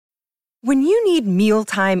When you need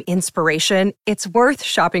mealtime inspiration, it's worth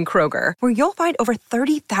shopping Kroger, where you'll find over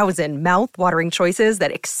 30,000 mouth-watering choices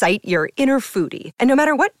that excite your inner foodie. And no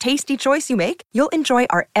matter what tasty choice you make, you'll enjoy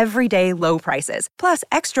our everyday low prices, plus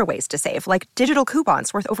extra ways to save, like digital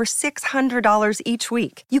coupons worth over $600 each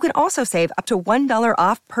week. You can also save up to $1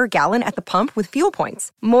 off per gallon at the pump with fuel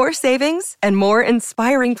points. More savings and more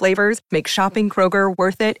inspiring flavors make shopping Kroger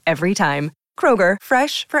worth it every time. Kroger,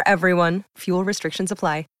 fresh for everyone. Fuel restrictions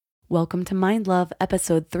apply. Welcome to Mind Love,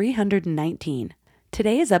 episode 319.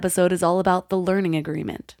 Today's episode is all about the learning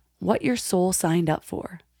agreement, what your soul signed up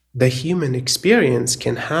for. The human experience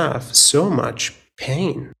can have so much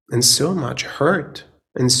pain and so much hurt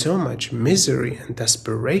and so much misery and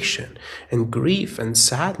desperation and grief and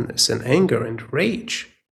sadness and anger and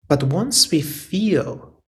rage. But once we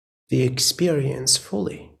feel the experience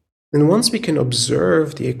fully, and once we can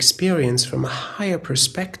observe the experience from a higher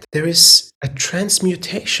perspective, there is a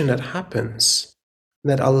transmutation that happens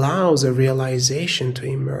that allows a realization to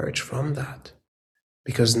emerge from that.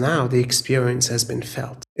 Because now the experience has been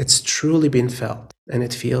felt. It's truly been felt, and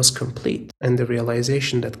it feels complete. And the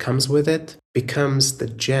realization that comes with it becomes the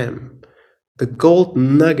gem, the gold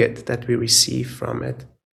nugget that we receive from it.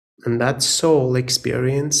 And that soul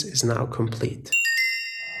experience is now complete.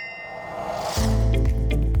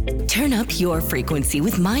 Turn up your frequency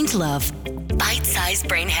with Mind Love. Bite-sized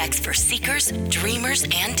brain hacks for seekers, dreamers,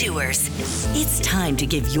 and doers. It's time to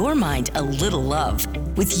give your mind a little love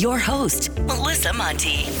with your host, Melissa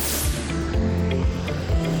Monti.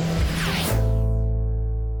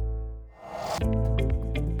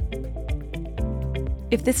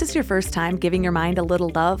 If this is your first time giving your mind a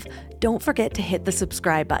little love, don't forget to hit the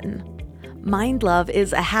subscribe button. Mind love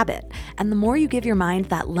is a habit, and the more you give your mind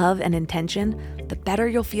that love and intention, the better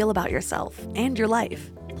you'll feel about yourself and your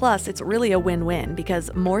life. Plus, it's really a win-win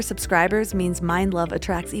because more subscribers means Mind Love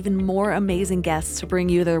attracts even more amazing guests to bring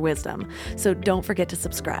you their wisdom, so don't forget to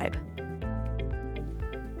subscribe.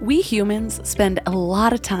 We humans spend a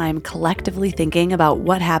lot of time collectively thinking about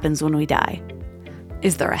what happens when we die.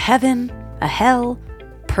 Is there a heaven, a hell,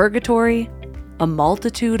 purgatory, a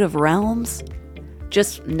multitude of realms?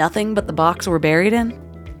 Just nothing but the box we're buried in?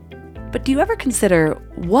 But do you ever consider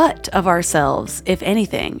what of ourselves, if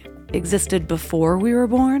anything, existed before we were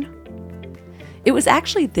born? It was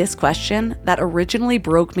actually this question that originally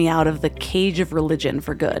broke me out of the cage of religion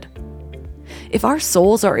for good. If our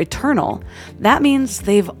souls are eternal, that means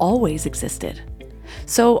they've always existed.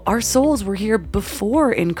 So our souls were here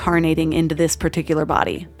before incarnating into this particular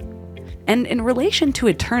body. And in relation to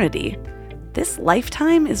eternity, this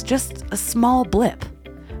lifetime is just a small blip.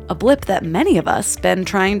 A blip that many of us spend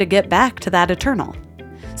trying to get back to that eternal.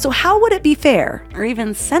 So how would it be fair, or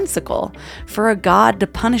even sensical, for a God to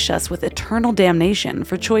punish us with eternal damnation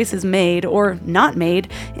for choices made or not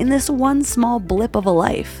made in this one small blip of a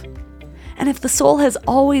life? And if the soul has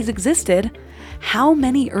always existed, how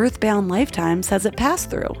many earthbound lifetimes has it passed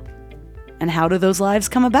through? And how do those lives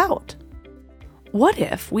come about? What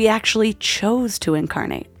if we actually chose to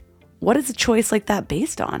incarnate? What is a choice like that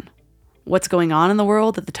based on? What's going on in the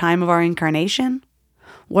world at the time of our incarnation?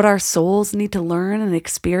 What our souls need to learn and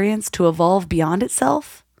experience to evolve beyond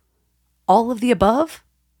itself? All of the above?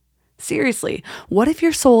 Seriously, what if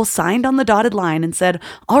your soul signed on the dotted line and said,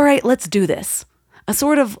 all right, let's do this? A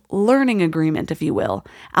sort of learning agreement, if you will,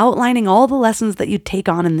 outlining all the lessons that you'd take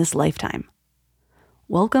on in this lifetime.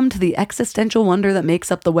 Welcome to the existential wonder that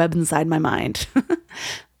makes up the web inside my mind.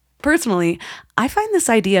 Personally, I find this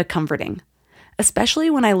idea comforting,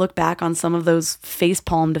 especially when I look back on some of those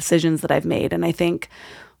facepalm decisions that I've made and I think,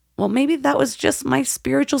 well, maybe that was just my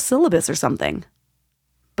spiritual syllabus or something.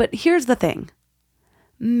 But here's the thing.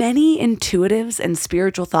 Many intuitives and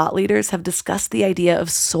spiritual thought leaders have discussed the idea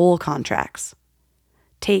of soul contracts.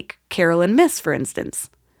 Take Carolyn Myss, for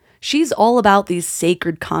instance. She's all about these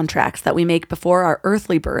sacred contracts that we make before our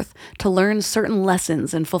earthly birth to learn certain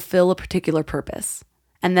lessons and fulfill a particular purpose.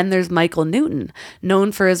 And then there's Michael Newton,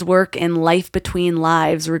 known for his work in life between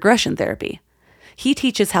lives regression therapy. He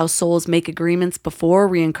teaches how souls make agreements before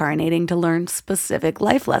reincarnating to learn specific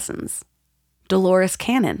life lessons. Dolores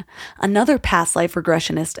Cannon, another past life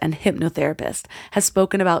regressionist and hypnotherapist, has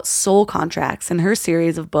spoken about soul contracts in her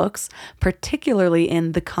series of books, particularly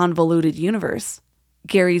in The Convoluted Universe.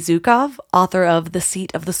 Gary Zukov, author of The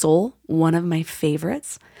Seat of the Soul, one of my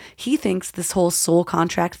favorites, he thinks this whole soul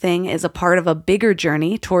contract thing is a part of a bigger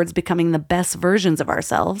journey towards becoming the best versions of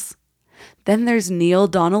ourselves. Then there's Neil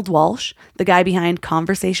Donald Walsh, the guy behind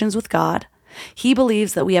Conversations with God. He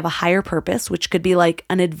believes that we have a higher purpose, which could be like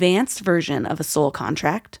an advanced version of a soul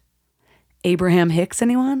contract. Abraham Hicks,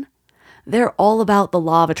 anyone? They're all about the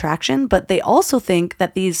law of attraction, but they also think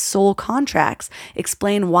that these soul contracts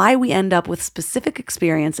explain why we end up with specific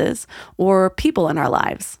experiences or people in our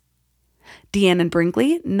lives. Deannon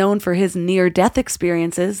Brinkley, known for his near-death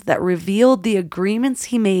experiences that revealed the agreements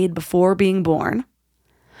he made before being born.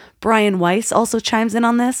 Brian Weiss also chimes in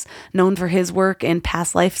on this, known for his work in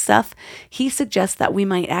past life stuff. He suggests that we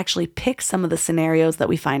might actually pick some of the scenarios that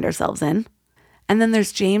we find ourselves in. And then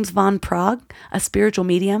there's James Von Prague, a spiritual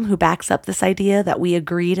medium who backs up this idea that we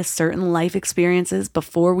agree to certain life experiences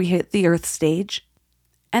before we hit the earth stage.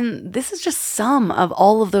 And this is just some of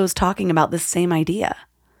all of those talking about this same idea.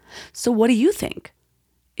 So what do you think?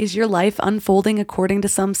 Is your life unfolding according to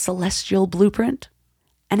some celestial blueprint?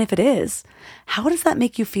 And if it is, how does that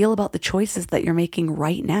make you feel about the choices that you're making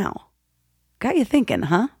right now? Got you thinking,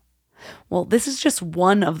 huh? Well, this is just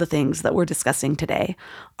one of the things that we're discussing today.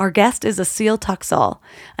 Our guest is Asil Toksal,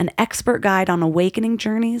 an expert guide on awakening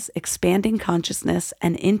journeys, expanding consciousness,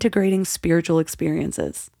 and integrating spiritual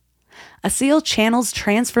experiences. Asil channels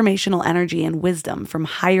transformational energy and wisdom from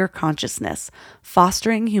higher consciousness,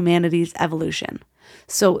 fostering humanity's evolution.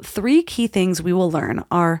 So 3 key things we will learn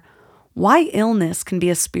are why illness can be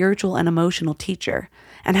a spiritual and emotional teacher,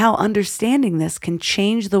 and how understanding this can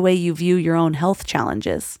change the way you view your own health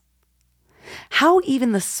challenges. How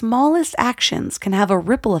even the smallest actions can have a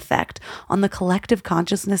ripple effect on the collective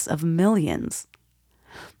consciousness of millions.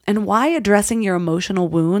 And why addressing your emotional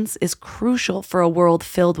wounds is crucial for a world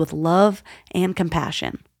filled with love and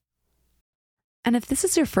compassion. And if this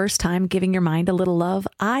is your first time giving your mind a little love,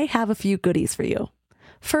 I have a few goodies for you.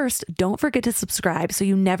 First, don't forget to subscribe so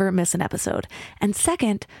you never miss an episode. And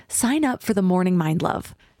second, sign up for the Morning Mind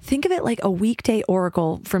Love. Think of it like a weekday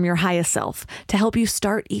oracle from your highest self to help you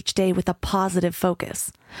start each day with a positive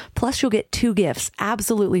focus. Plus, you'll get 2 gifts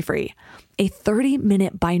absolutely free: a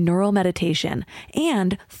 30-minute binaural meditation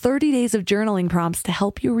and 30 days of journaling prompts to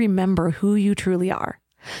help you remember who you truly are.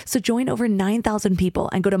 So join over 9,000 people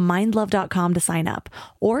and go to mindlove.com to sign up,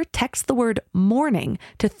 or text the word morning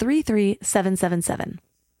to 33777.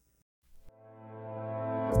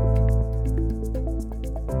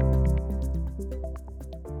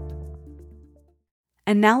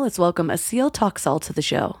 And now let's welcome Asil Toksal to the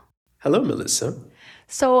show. Hello, Melissa.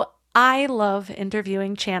 So I love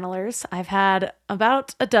interviewing channelers. I've had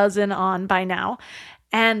about a dozen on by now,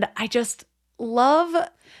 and I just love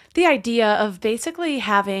the idea of basically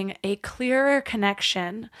having a clearer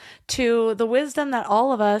connection to the wisdom that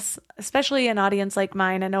all of us, especially an audience like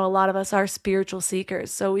mine, I know a lot of us are spiritual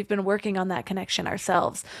seekers, so we've been working on that connection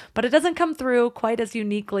ourselves, but it doesn't come through quite as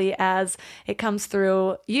uniquely as it comes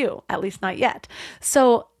through you, at least not yet.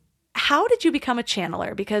 So how did you become a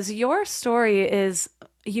channeler? Because your story is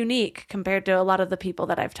unique compared to a lot of the people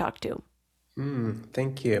that I've talked to.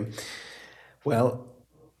 Thank you. Well,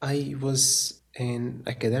 I was in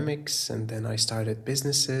academics and then I started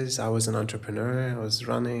businesses. I was an entrepreneur. I was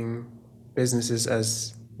running businesses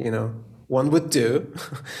as, one would do,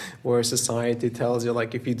 where society tells you,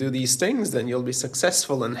 like, if you do these things, then you'll be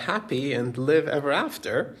successful and happy and live ever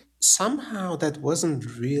after. Somehow that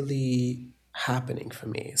wasn't really happening for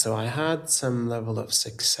me. So I had some level of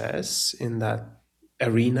success in that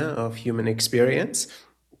arena of human experience,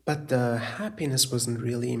 but the happiness wasn't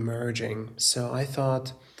really emerging. So I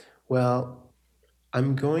thought, well,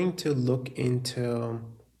 I'm going to look into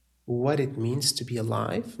what it means to be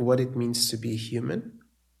alive, what it means to be human.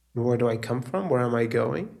 Where do I come from? Where am I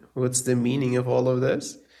going? What's the meaning of all of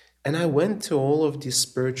this? And I went to all of these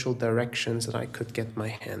spiritual directions that I could get my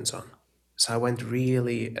hands on. So I went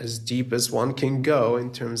really as deep as one can go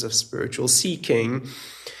in terms of spiritual seeking.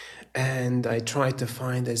 And I tried to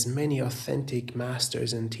find as many authentic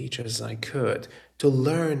masters and teachers as I could to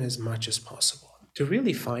learn as much as possible, to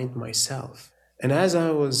really find myself. And as I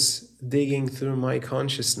was digging through my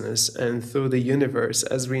consciousness and through the universe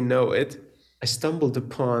as we know it, I stumbled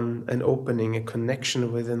upon an opening, a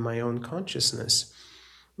connection within my own consciousness.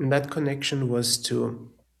 And that connection was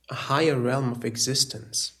to a higher realm of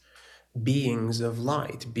existence, beings of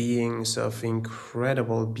light, beings of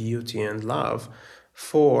incredible beauty and love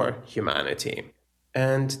for humanity.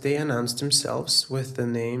 And they announced themselves with the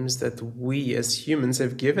names that we as humans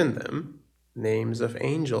have given them. Names of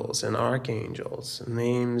angels and archangels,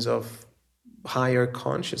 names of higher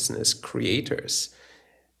consciousness creators.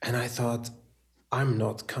 And I thought, I'm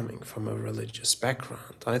not coming from a religious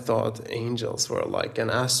background. I thought angels were like an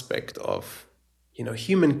aspect of,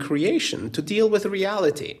 human creation to deal with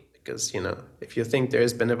reality. Because, if you think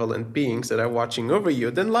there's benevolent beings that are watching over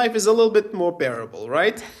you, then life is a little bit more bearable,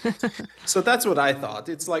 right? So that's what I thought.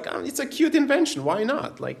 It's like, it's a cute invention. Why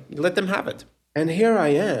not? Like, let them have it. And here I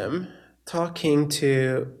am, talking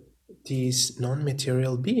to these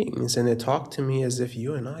non-material beings, and they talk to me as if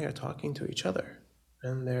you and I are talking to each other.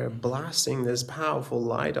 And they're blasting this powerful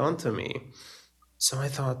light onto me. So I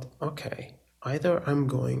thought, okay, either I'm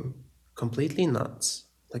going completely nuts,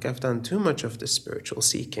 like I've done too much of the spiritual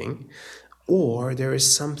seeking, or there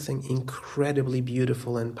is something incredibly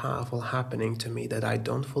beautiful and powerful happening to me that I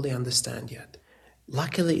don't fully understand yet.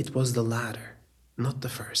 Luckily, it was the latter, not the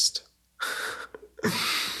first.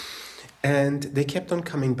 And they kept on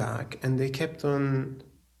coming back, and they kept on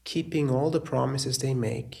keeping all the promises they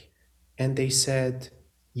make. And they said,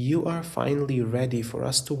 you are finally ready for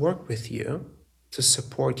us to work with you to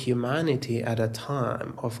support humanity at a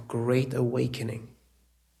time of great awakening,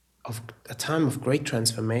 of a time of great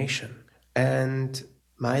transformation. And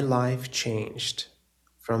my life changed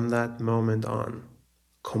from that moment on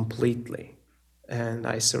completely. And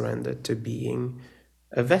I surrendered to being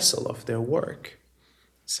a vessel of their work.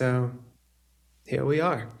 So here we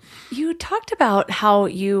are. You talked about how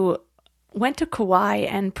you went to Kauai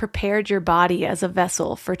and prepared your body as a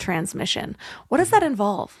vessel for transmission. What does that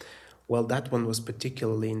involve? Well, that one was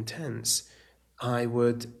particularly intense. They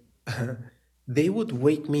would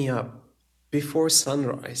wake me up before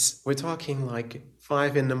sunrise. We're talking like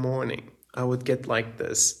 5 in the morning. I would get like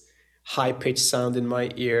this high-pitched sound in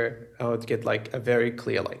my ear. I would get like a very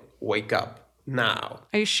clear, like, wake up now.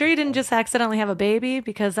 Are you sure you didn't just accidentally have a baby?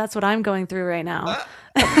 Because that's what I'm going through right now.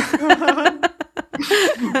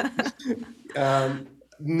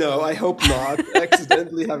 No, I hope not.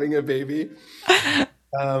 Accidentally having a baby.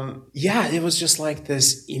 Yeah, it was just like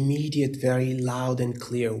this immediate, very loud and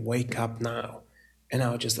clear, wake up now. And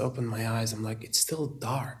I would just open my eyes. I'm like, it's still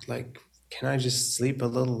dark. Like, can I just sleep a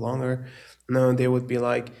little longer? No, they would be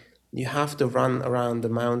like, you have to run around the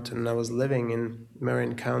mountain. I was living in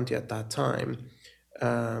Marin County at that time,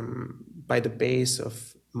 by the base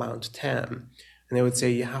of Mount Tam. And they would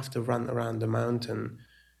say, you have to run around the mountain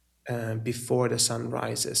before the sun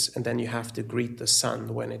rises, and then you have to greet the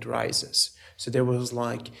sun when it rises. So there was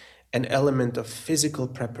like an element of physical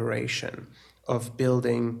preparation, of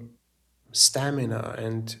building stamina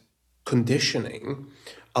and conditioning,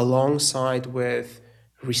 alongside with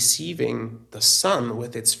receiving the sun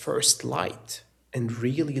with its first light and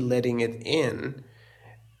really letting it in,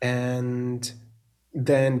 and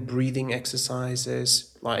then breathing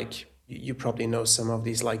exercises. Like, you probably know some of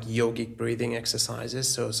these like yogic breathing exercises.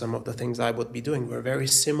 So some of the things I would be doing were very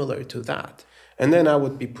similar to that. And then I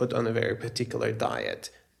would be put on a very particular diet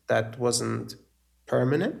that wasn't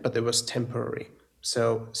permanent, but it was temporary.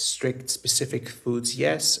 So strict specific foods,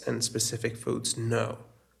 yes, and specific foods, no,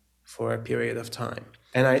 for a period of time.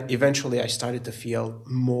 And I started to feel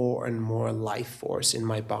more and more life force in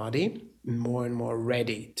my body, more and more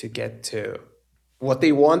ready to get to what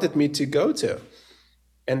they wanted me to go to.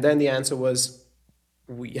 And then the answer was,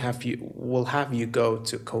 we'll have you go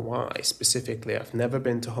to Kauai specifically. I've never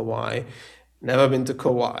been to Hawaii, never been to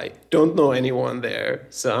Kauai, don't know anyone there.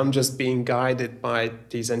 So I'm just being guided by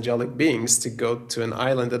these angelic beings to go to an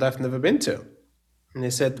island that I've never been to. And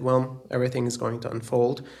they said, well, everything is going to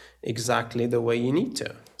unfold exactly the way you need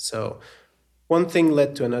to. So one thing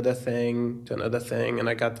led to another thing, and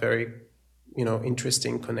I got very,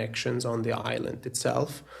 interesting connections on the island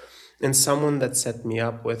itself. And someone that set me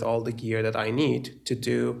up with all the gear that I need to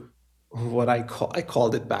do what I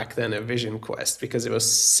called it back then a vision quest, because it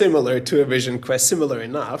was similar to a vision quest, similar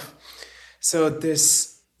enough. So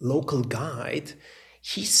this local guide,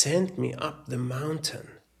 he sent me up the mountain,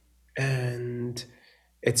 and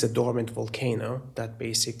it's a dormant volcano that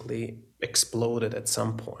basically exploded at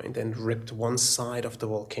some point and ripped one side of the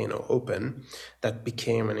volcano open. That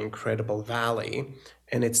became an incredible valley,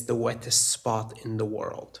 and it's the wettest spot in the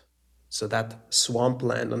world. So that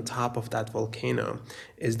swampland on top of that volcano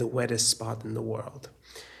is the wettest spot in the world.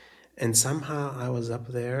 And somehow I was up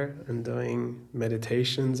there and doing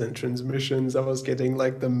meditations and transmissions. I was getting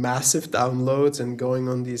like the massive downloads and going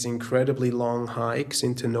on these incredibly long hikes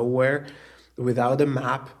into nowhere without a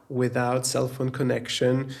map, without cell phone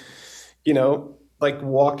connection, like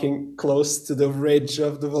walking close to the ridge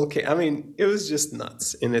of the volcano. I mean, it was just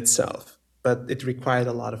nuts in itself, but it required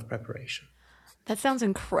a lot of preparation. That sounds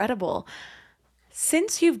incredible.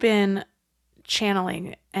 Since you've been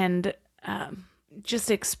channeling and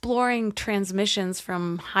just exploring transmissions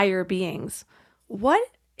from higher beings, what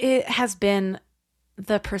has been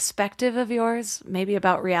the perspective of yours, maybe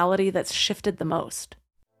about reality, that's shifted the most?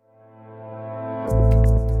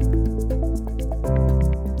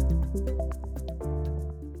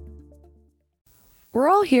 We're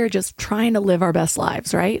all here just trying to live our best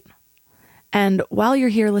lives, right? And while you're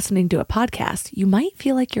here listening to a podcast, you might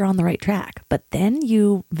feel like you're on the right track, but then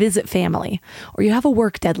you visit family, or you have a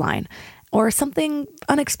work deadline, or something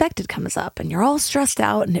unexpected comes up and you're all stressed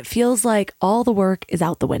out and it feels like all the work is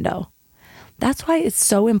out the window. That's why it's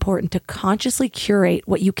so important to consciously curate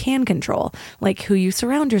what you can control, like who you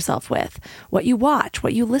surround yourself with, what you watch,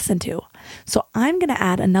 what you listen to. So I'm going to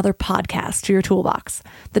add another podcast to your toolbox,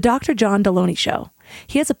 The Dr. John Deloney Show.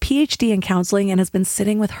 He has a PhD in counseling and has been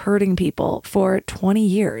sitting with hurting people for 20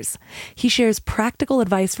 years. He shares practical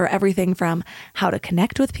advice for everything from how to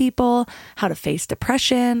connect with people, how to face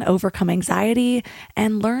depression, overcome anxiety,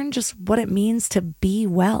 and learn just what it means to be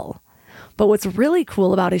well. But what's really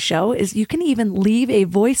cool about his show is you can even leave a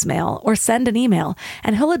voicemail or send an email,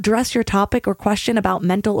 and he'll address your topic or question about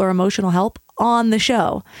mental or emotional help on the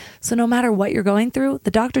show. So no matter what you're going through,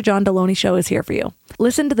 the Dr. John Deloney Show is here for you.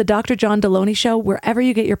 Listen to the Dr. John Deloney Show wherever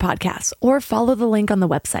you get your podcasts, or follow the link on the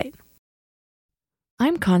website.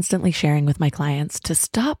 I'm constantly sharing with my clients to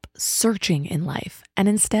stop searching in life and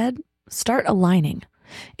instead start aligning.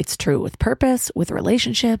 It's true with purpose, with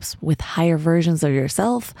relationships, with higher versions of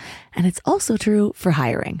yourself, and it's also true for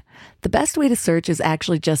hiring. The best way to search is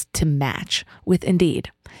actually just to match with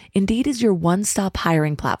Indeed. Indeed is your one-stop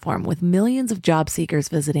hiring platform with millions of job seekers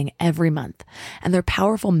visiting every month, and their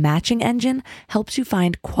powerful matching engine helps you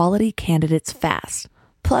find quality candidates fast.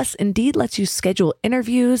 Plus, Indeed lets you schedule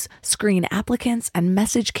interviews, screen applicants, and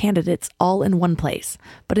message candidates all in one place.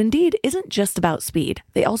 But Indeed isn't just about speed.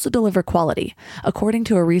 They also deliver quality. According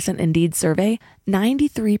to a recent Indeed survey,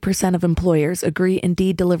 93% of employers agree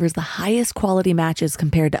Indeed delivers the highest quality matches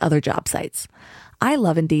compared to other job sites. I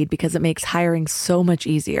love Indeed because it makes hiring so much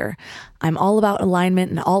easier. I'm all about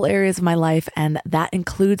alignment in all areas of my life, and that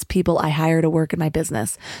includes people I hire to work in my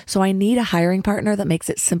business. So I need a hiring partner that makes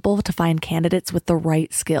it simple to find candidates with the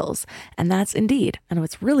right skills. And that's Indeed. And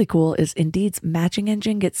what's really cool is Indeed's matching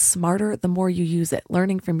engine gets smarter the more you use it,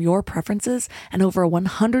 learning from your preferences and over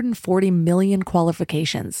 140 million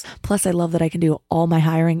qualifications. Plus, I love that I can do all my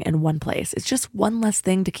hiring in one place. It's just one less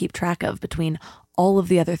thing to keep track of between all of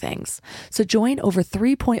the other things. So join over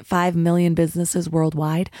 3.5 million businesses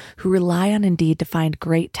worldwide who rely on Indeed to find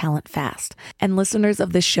great talent fast. And listeners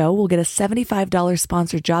of this show will get a $75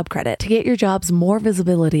 sponsored job credit to get your jobs more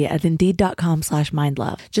visibility at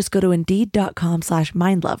Indeed.com/mindlove. Just go to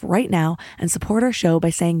Indeed.com/mindlove right now and support our show by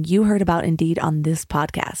saying you heard about Indeed on this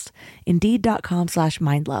podcast.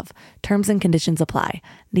 Indeed.com/mindlove. Terms and conditions apply.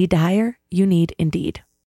 Need to hire? You need Indeed.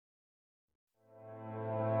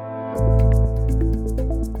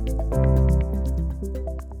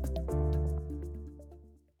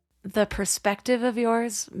 The perspective of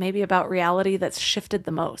yours, maybe about reality, that's shifted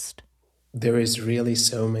the most? There is really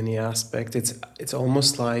so many aspects. It's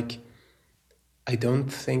almost like I don't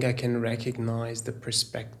think I can recognize the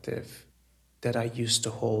perspective that I used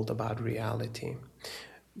to hold about reality.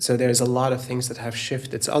 So there's a lot of things that have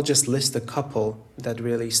shifted. So I'll just list a couple that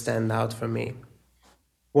really stand out for me.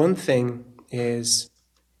 One thing is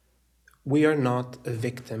we are not a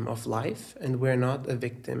victim of life, and we're not a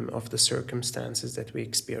victim of the circumstances that we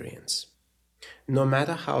experience. No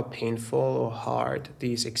matter how painful or hard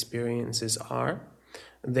these experiences are,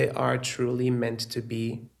 they are truly meant to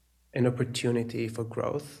be an opportunity for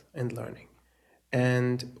growth and learning.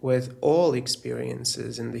 And with all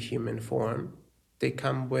experiences in the human form, they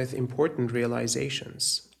come with important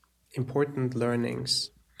realizations, important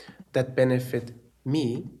learnings that benefit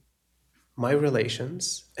me, my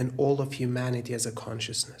relations, and all of humanity as a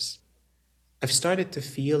consciousness. I've started to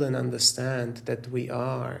feel and understand that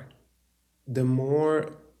the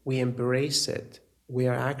more we embrace it, we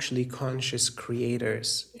are actually conscious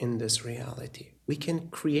creators in this reality. We can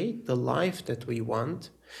create the life that we want.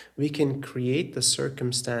 We can create the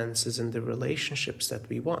circumstances and the relationships that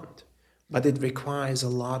we want. But it requires a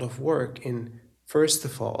lot of work in, first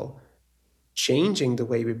of all, changing the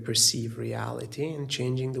way we perceive reality and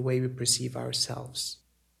changing the way we perceive ourselves.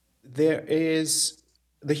 There is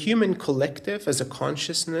the human collective as a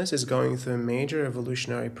consciousness is going through a major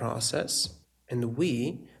evolutionary process, and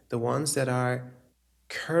we, the ones that are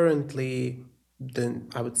currently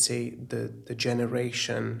the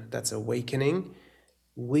generation that's awakening,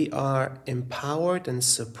 we are empowered and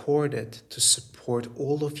supported to support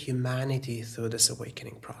all of humanity through this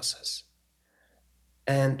awakening process.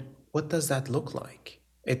 And what does that look like?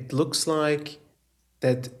 It looks like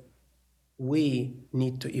that we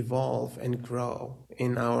need to evolve and grow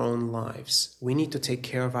in our own lives. We need to take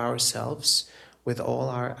care of ourselves with all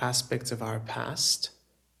our aspects of our past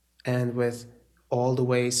and with all the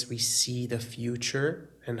ways we see the future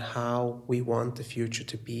and how we want the future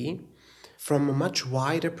to be from a much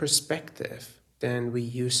wider perspective than we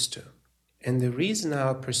used to. And the reason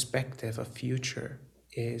our perspective of future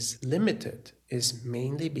is limited is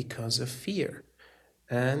mainly because of fear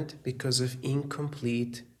and because of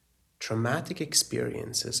incomplete traumatic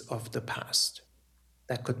experiences of the past.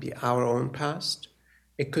 That could be our own past.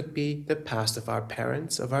 It could be the past of our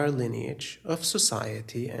parents, of our lineage, of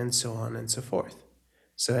society, and so on and so forth.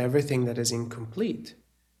 So everything that is incomplete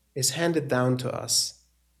is handed down to us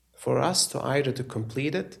for us to either to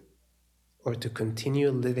complete it or to continue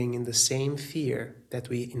living in the same fear that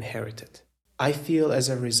we inherited. I feel as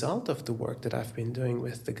a result of the work that I've been doing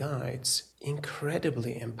with the guides,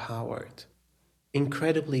 incredibly empowered,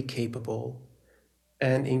 incredibly capable,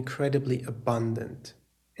 and incredibly abundant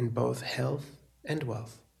in both health and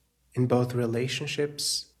wealth, in both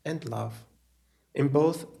relationships and love, in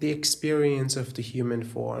both the experience of the human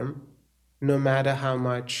form, no matter how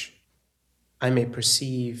much I may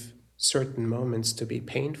perceive certain moments to be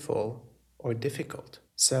painful or difficult.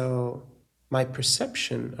 So, my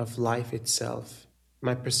perception of life itself,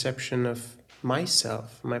 my perception of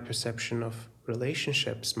myself, my perception of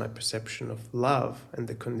relationships, my perception of love and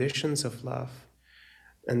the conditions of love,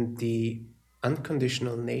 and the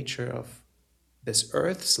unconditional nature of this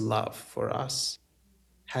earth's love for us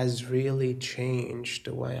has really changed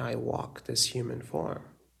the way I walk this human form,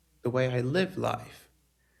 the way I live life.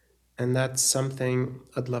 And that's something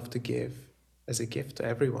I'd love to give as a gift to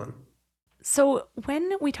everyone. So,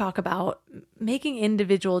 when we talk about making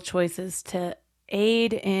individual choices to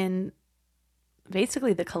aid in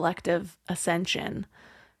basically the collective ascension,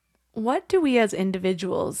 what do we as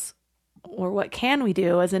individuals, or what can we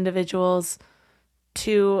do as individuals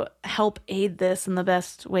to help aid this in the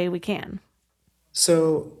best way we can?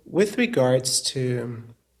 So, with regards to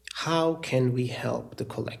how can we help the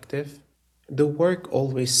collective, the work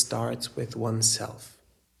always starts with oneself.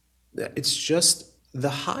 It's just the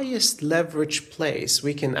highest leverage place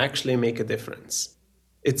we can actually make a difference.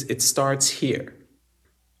 It starts here.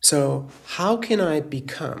 So, how can I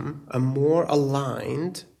become a more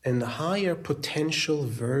aligned and higher potential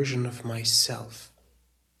version of myself?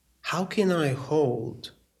 How can I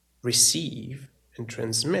hold, receive, and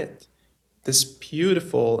transmit this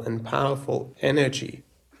beautiful and powerful energy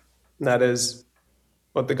that is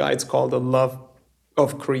what the guides call the love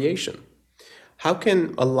of creation? How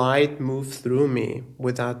can a light move through me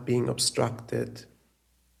without being obstructed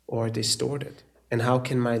or distorted? And how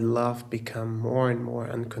can my love become more and more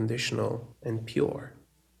unconditional and pure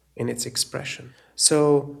in its expression?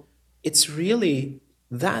 So it's really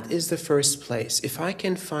that is the first place. If I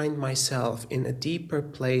can find myself in a deeper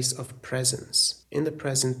place of presence, in the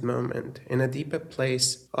present moment, in a deeper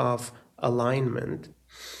place of alignment,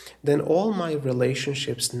 then all my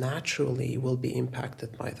relationships naturally will be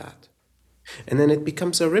impacted by that. And then it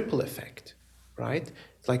becomes a ripple effect, right?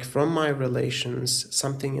 Like from my relations,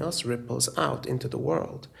 something else ripples out into the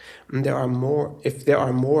world. And if there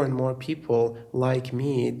are more and more people like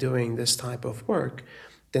me doing this type of work,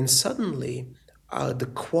 then suddenly the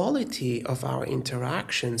quality of our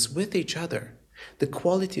interactions with each other, the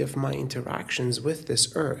quality of my interactions with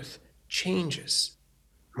this earth changes.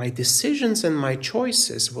 My decisions and my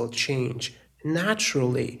choices will change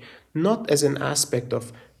naturally, not as an aspect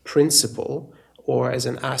of principle or as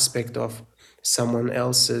an aspect of someone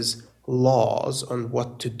else's laws on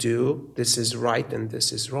what to do, this is right and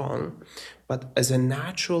this is wrong, but as a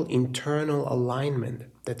natural internal alignment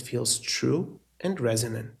that feels true and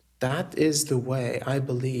resonant. That is the way I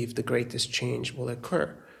believe the greatest change will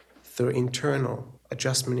occur, through internal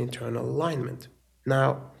adjustment, internal alignment.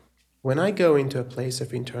 Now, when I go into a place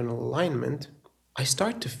of internal alignment, I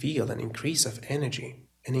start to feel an increase of energy,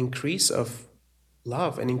 an increase of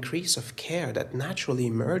love, an increase of care that naturally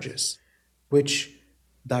emerges, which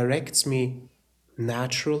directs me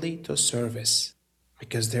naturally to service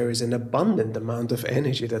because there is an abundant amount of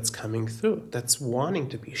energy that's coming through, that's wanting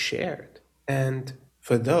to be shared. And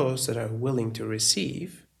for those that are willing to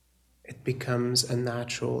receive, it becomes a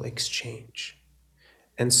natural exchange.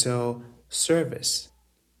 And so, service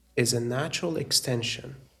is a natural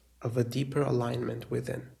extension of a deeper alignment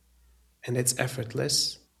within. And it's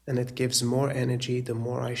effortless and it gives more energy the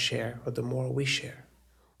more I share or the more we share.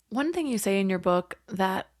 One thing you say in your book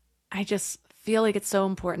that I just feel like it's so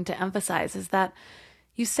important to emphasize is that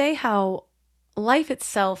you say how life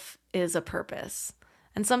itself is a purpose.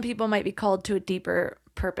 And some people might be called to a deeper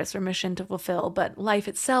purpose or mission to fulfill, but life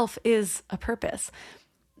itself is a purpose.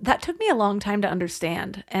 That took me a long time to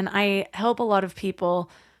understand, and I help a lot of people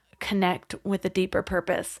connect with a deeper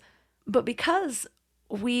purpose. But because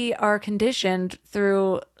we are conditioned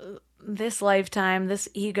through this lifetime, this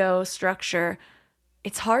ego structure,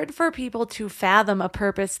 it's hard for people to fathom a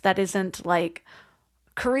purpose that isn't like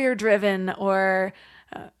career driven or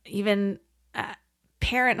even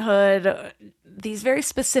parenthood, these very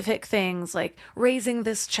specific things like raising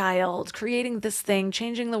this child, creating this thing,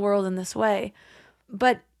 changing the world in this way.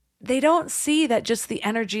 But they don't see that just the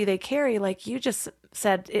energy they carry, like you just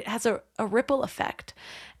said, it has a ripple effect.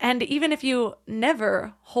 And even if you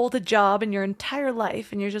never hold a job in your entire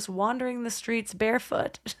life and you're just wandering the streets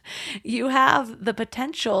barefoot, you have the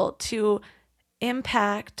potential to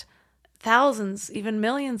impact thousands, even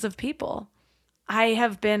millions of people. I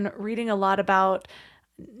have been reading a lot about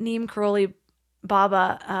Neem Karoli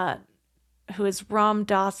Baba, who is Ram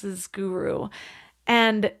Dass's guru.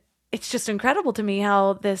 And it's just incredible to me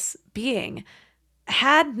how this being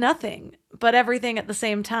had nothing but everything at the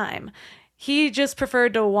same time. He just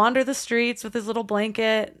preferred to wander the streets with his little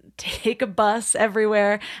blanket, take a bus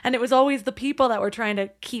everywhere, and it was always the people that were trying to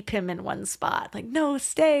keep him in one spot. Like, no,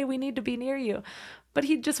 stay, we need to be near you. But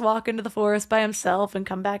he'd just walk into the forest by himself and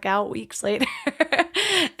come back out weeks later.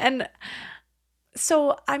 And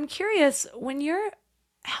so I'm curious, when you're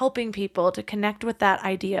helping people to connect with that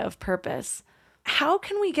idea of purpose, how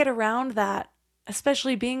can we get around that,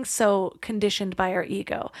 especially being so conditioned by our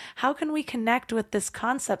ego? How can we connect with this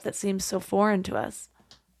concept that seems so foreign to us?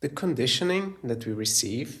 The conditioning that we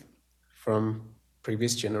receive from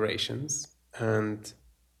previous generations and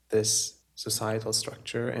this societal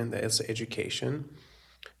structure and also education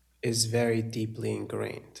is very deeply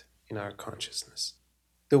ingrained in our consciousness.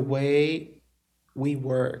 The way we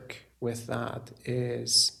work with that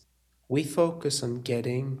is we focus on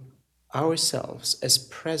getting ourselves as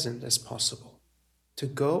present as possible, to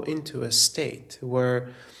go into a state where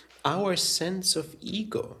our sense of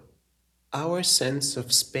ego, our sense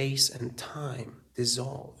of space and time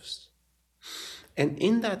dissolves. And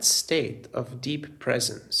in that state of deep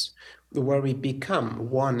presence, where we become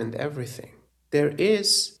one and everything, there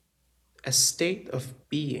is a state of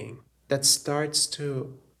being that starts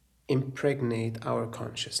to impregnate our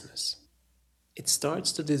consciousness. It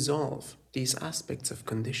starts to dissolve these aspects of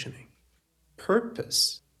conditioning.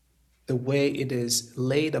 Purpose, the way it is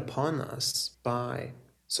laid upon us by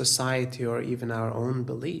society or even our own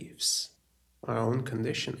beliefs, our own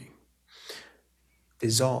conditioning,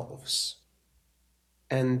 dissolves.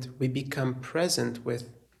 And we become present with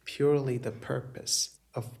purely the purpose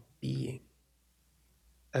of being.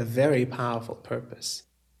 A very powerful purpose,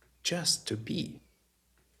 just to be,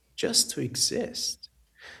 just to exist,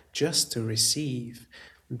 just to receive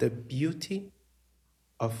the beauty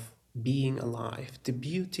of being alive, the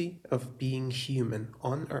beauty of being human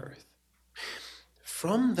on earth.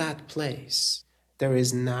 From that place, there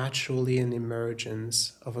is naturally an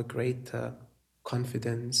emergence of a greater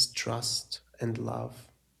confidence, trust, and love,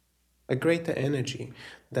 a greater energy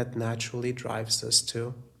that naturally drives us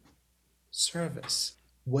to service,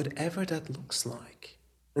 whatever that looks like.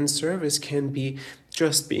 And service can be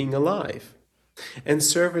just being alive. And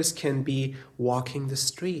service can be walking the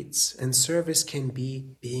streets. And service can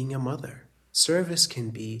be being a mother. Service can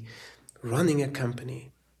be running a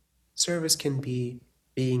company. Service can be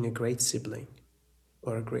being a great sibling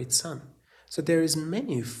or a great son. So there is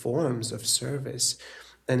many forms of service,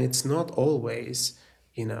 and it's not always,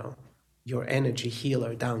 your energy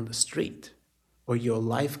healer down the street or your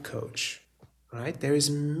life coach, right? There is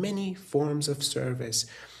many forms of service,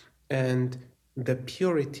 and the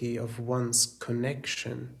purity of one's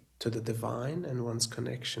connection to the divine and one's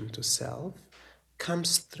connection to self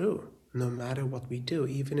comes through no matter what we do,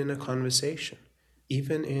 even in a conversation,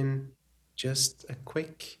 even in just a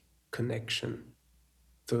quick connection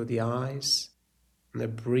through the eyes, and a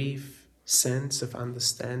brief sense of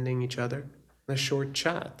understanding each other, a short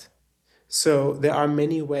chat. So there are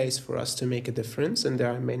many ways for us to make a difference, and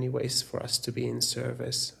there are many ways for us to be in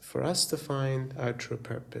service, for us to find our true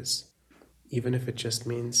purpose, even if it just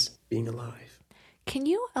means being alive. Can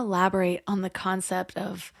you elaborate on the concept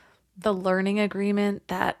of the learning agreement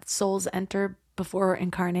that souls enter before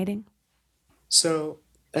incarnating? So,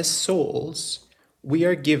 as souls, we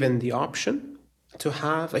are given the option to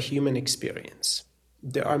have a human experience.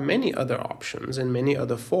 There are many other options and many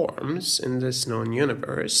other forms in this known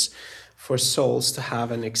universe for souls to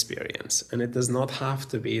have an experience, and it does not have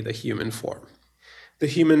to be the human form. The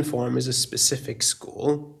human form is a specific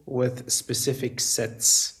school with specific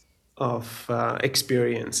sets of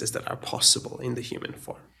experiences that are possible in the human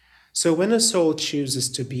form. So when a soul chooses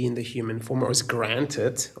to be in the human form, or is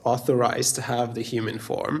granted, authorized to have the human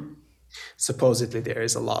form, supposedly there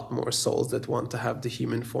is a lot more souls that want to have the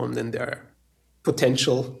human form than there are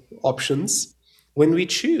potential options. When we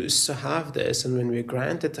choose to have this, and when we're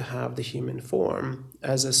granted to have the human form,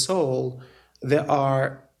 as a soul, there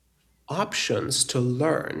are options to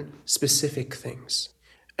learn specific things.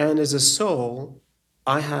 And as a soul,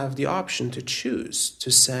 I have the option to choose to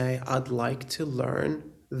say, I'd like to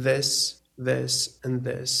learn this, this, and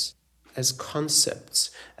this as concepts,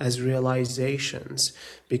 as realizations,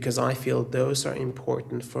 because I feel those are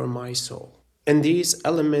important for my soul. And these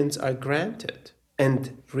elements are granted.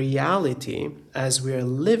 And reality, as we are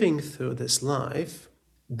living through this life,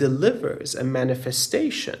 delivers a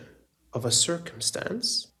manifestation of a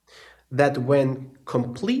circumstance that, when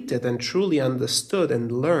completed and truly understood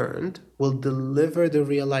and learned, will deliver the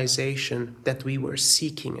realization that we were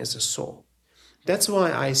seeking as a soul. That's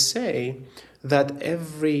why I say that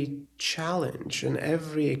every challenge and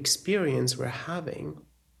every experience we're having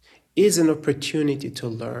is an opportunity to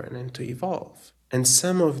learn and to evolve. And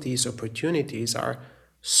some of these opportunities are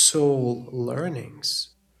soul learnings,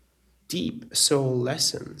 deep soul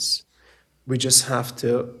lessons. We just have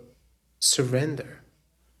to surrender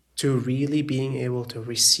to really being able to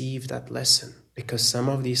receive that lesson, because some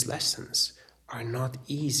of these lessons are not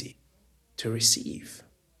easy to receive.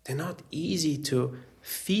 They're not easy to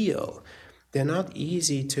feel. They're not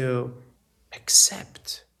easy to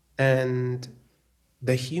accept. And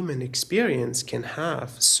the human experience can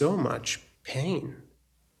have so much pain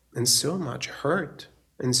and so much hurt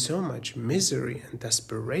and so much misery and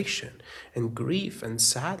desperation and grief and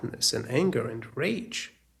sadness and anger and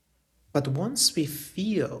rage. But once we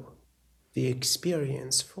feel the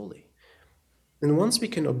experience fully, and once we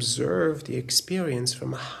can observe the experience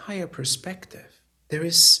from a higher perspective, there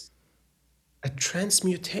is a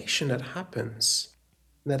transmutation that happens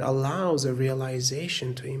that allows a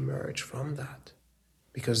realization to emerge from that.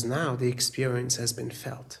 Because now the experience has been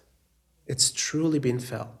felt. It's truly been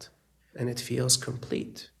felt, and it feels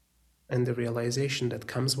complete. And the realization that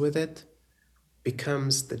comes with it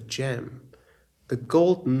becomes the gem, the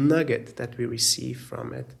gold nugget that we receive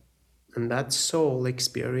from it. And that soul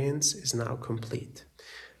experience is now complete.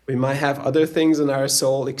 We might have other things on our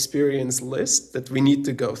soul experience list that we need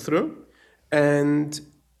to go through. And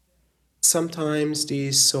sometimes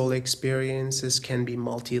these soul experiences can be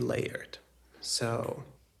multi-layered. So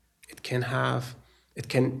it can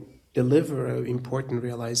deliver an important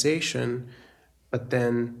realization, but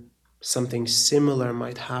then something similar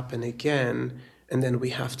might happen again, and then we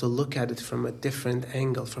have to look at it from a different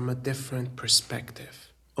angle, from a different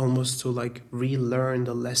perspective, almost to like relearn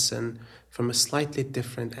the lesson from a slightly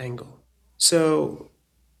different angle. So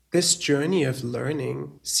this journey of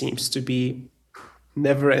learning seems to be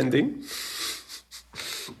never ending.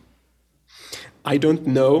 I don't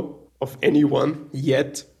know of anyone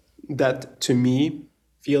yet that, to me,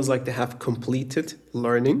 feels like they have completed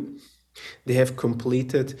learning. They have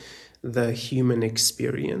completed the human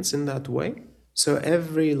experience in that way. So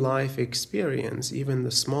every life experience, even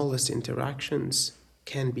the smallest interactions,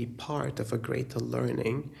 can be part of a greater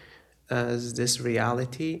learning, as this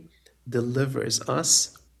reality delivers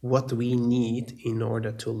us what we need in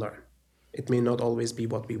order to learn. It may not always be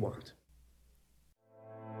what we want.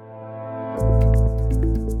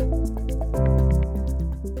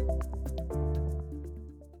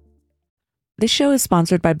 This show is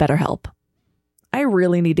sponsored by BetterHelp. I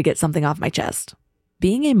really need to get something off my chest.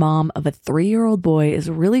 Being a mom of a 3-year-old boy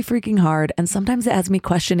is really freaking hard, and sometimes it has me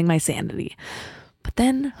questioning my sanity. But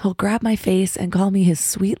then he'll grab my face and call me his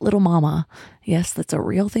sweet little mama. Yes, that's a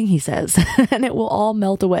real thing he says. And it will all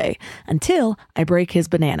melt away until I break his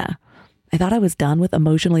banana. I thought I was done with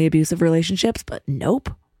emotionally abusive relationships, but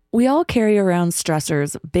nope. We all carry around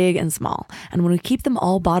stressors, big and small, and when we keep them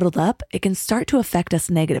all bottled up, it can start to affect us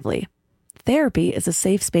negatively. Therapy is a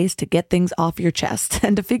safe space to get things off your chest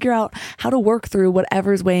and to figure out how to work through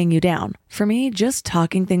whatever's weighing you down. For me, just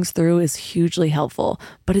talking things through is hugely helpful,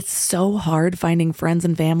 but it's so hard finding friends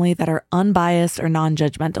and family that are unbiased or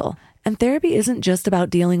non-judgmental. And therapy isn't just about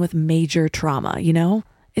dealing with major trauma, you know?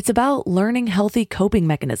 It's about learning healthy coping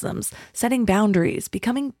mechanisms, setting boundaries,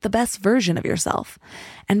 becoming the best version of yourself.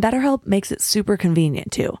 And BetterHelp makes it super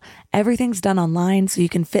convenient too. Everything's done online so you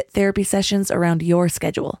can fit therapy sessions around your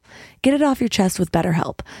schedule. Get it off your chest with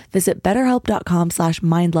BetterHelp. Visit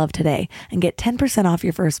betterhelp.com/mindlove today and get 10% off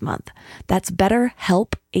your first month. That's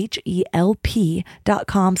BetterHelp,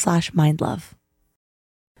 HELP.com/mindlove.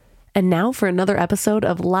 And now for another episode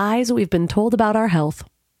of Lies We've Been Told About Our Health.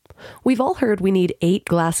 We've all heard we need 8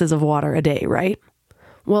 glasses of water a day, right?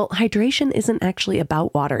 Well, hydration isn't actually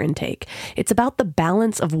about water intake. It's about the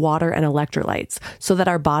balance of water and electrolytes so that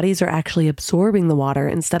our bodies are actually absorbing the water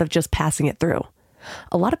instead of just passing it through.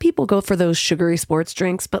 A lot of people go for those sugary sports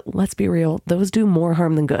drinks, but let's be real, those do more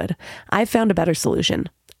harm than good. I've found a better solution.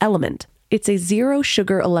 Element. It's a zero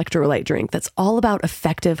sugar electrolyte drink that's all about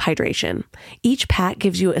effective hydration. Each pack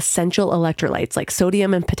gives you essential electrolytes like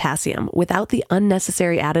sodium and potassium without the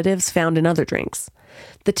unnecessary additives found in other drinks.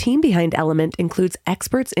 The team behind Element includes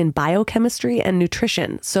experts in biochemistry and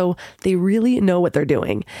nutrition, so they really know what they're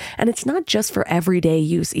doing. And it's not just for everyday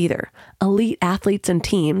use either. Elite athletes and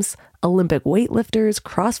teams, Olympic weightlifters,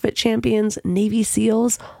 CrossFit champions, Navy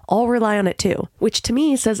SEALs, all rely on it too, which to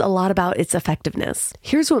me says a lot about its effectiveness.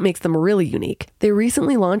 Here's what makes them really unique. They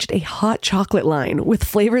recently launched a hot chocolate line with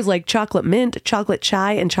flavors like chocolate mint, chocolate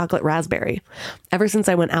chai, and chocolate raspberry. Ever since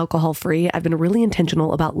I went alcohol-free, I've been really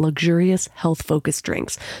intentional about luxurious, health-focused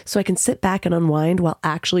drinks, so I can sit back and unwind while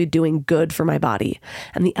actually doing good for my body.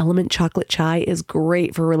 And the Element chocolate chai is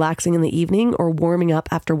great for relaxing in the evening or warming up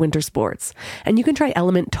after winter sports. And you can try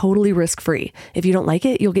Element totally risk-free. If you don't like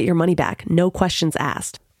it, you'll get your money back, no questions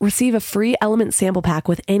asked. Receive a free Element sample pack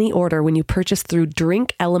with any order when you purchase through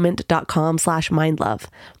drinkelement.com/mindlove.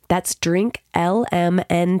 That's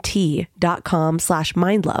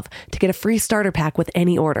drinklmnt.com/mindlove to get a free starter pack with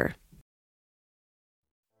any order.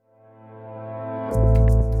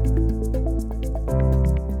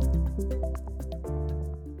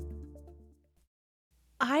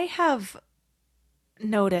 I have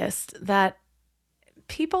noticed that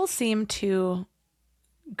people seem to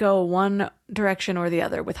go one direction or the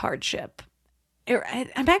other with hardship.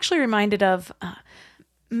 I'm actually reminded of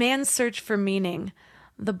Man's Search for Meaning.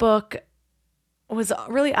 The book was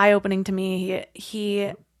really eye-opening to me.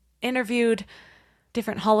 He interviewed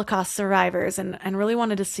different Holocaust survivors and really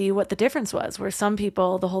wanted to see what the difference was, where some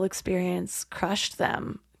people, the whole experience crushed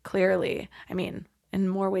them, clearly. I mean, in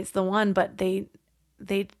more ways than one, but their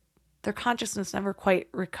consciousness never quite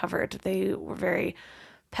recovered. They were very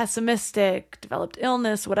pessimistic, developed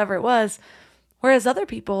illness, whatever it was, whereas other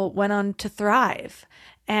people went on to thrive.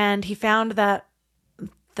 And he found that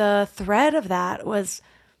the thread of that was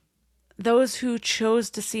those who chose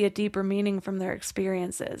to see a deeper meaning from their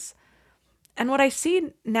experiences. And what I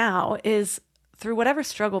see now is through whatever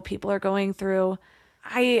struggle people are going through,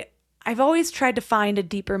 I've always tried to find a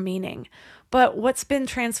deeper meaning. But what's been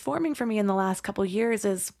transforming for me in the last couple of years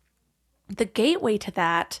is the gateway to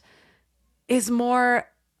that is more.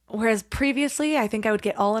 Whereas previously, I think I would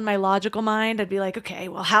get all in my logical mind. I'd be like, okay,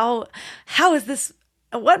 well, how is this?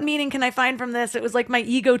 What meaning can I find from this? It was like my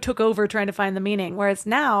ego took over trying to find the meaning. Whereas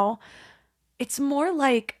now, it's more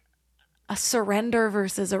like a surrender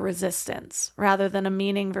versus a resistance rather than a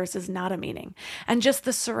meaning versus not a meaning. And just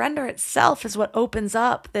the surrender itself is what opens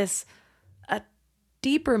up this a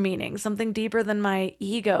deeper meaning, something deeper than my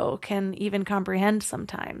ego can even comprehend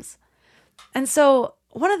sometimes. And so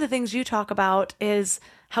one of the things you talk about is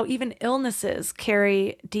how even illnesses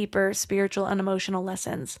carry deeper spiritual and emotional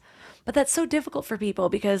lessons. But that's so difficult for people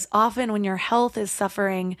because often when your health is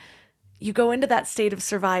suffering, you go into that state of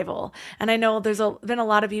survival. And I know there's been a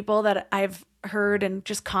lot of people that I've heard in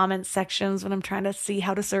just comment sections when I'm trying to see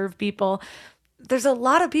how to serve people. There's a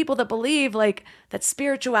lot of people that believe like that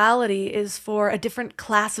spirituality is for a different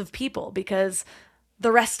class of people because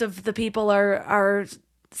the rest of the people are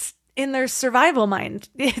in their survival mind.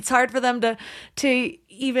 It's hard for them to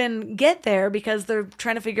even get there because they're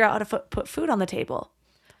trying to figure out how to put food on the table.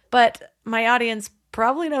 But my audience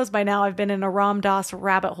probably knows by now I've been in a Ram Dass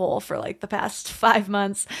rabbit hole for like the past 5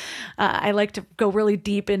 months. I like to go really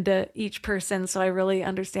deep into each person so I really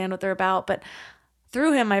understand what they're about. But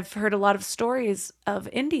through him, I've heard a lot of stories of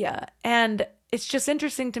India. And it's just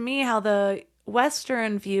interesting to me how the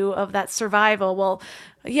Western view of that survival, well,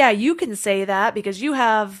 yeah, you can say that because you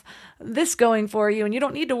have this going for you and you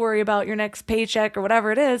don't need to worry about your next paycheck or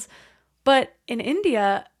whatever it is. But in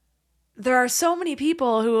India, there are so many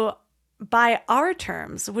people who, by our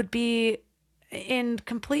terms, would be in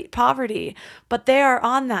complete poverty, but they are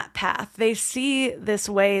on that path. They see this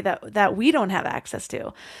way that we don't have access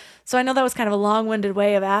to. So I know that was kind of a long-winded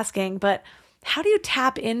way of asking, but how do you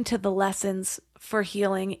tap into the lessons for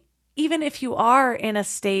healing, even if you are in a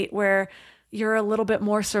state where you're a little bit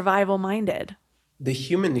more survival-minded? The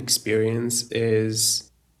human experience is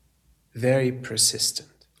very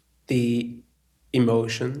persistent. The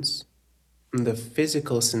emotions and the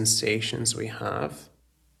physical sensations we have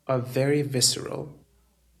are very visceral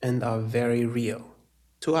and are very real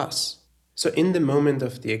to us. So in the moment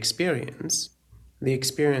of the experience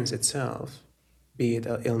itself, be it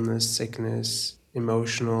an illness, sickness,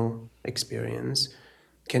 emotional experience,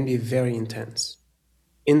 can be very intense.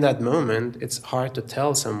 In that moment, it's hard to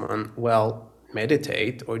tell someone, well,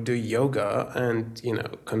 meditate or do yoga and,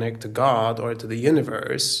 connect to God or to the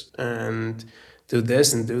universe and do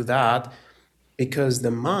this and do that, because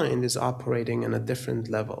the mind is operating on a different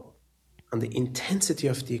level. on the intensity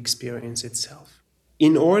of the experience itself.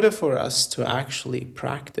 In order for us to actually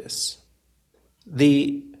practice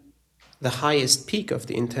the highest peak of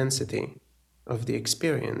the intensity of the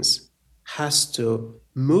experience has to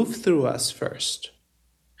move through us first.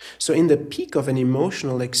 So in the peak of an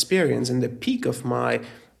emotional experience, in the peak of my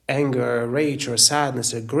anger, rage, or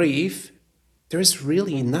sadness, or grief, there's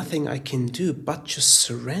really nothing I can do but just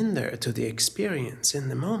surrender to the experience in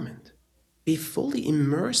the moment. Be fully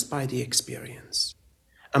immersed by the experience.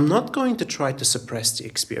 I'm not going to try to suppress the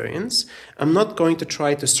experience. I'm not going to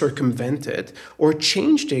try to circumvent it or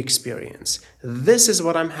change the experience. This is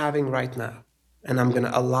what I'm having right now. And I'm going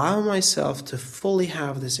to allow myself to fully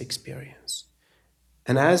have this experience.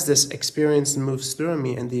 And as this experience moves through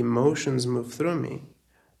me and the emotions move through me,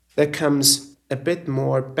 there comes a bit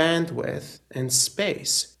more bandwidth and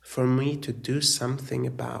space for me to do something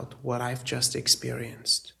about what I've just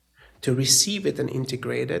experienced, to receive it and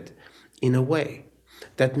integrate it in a way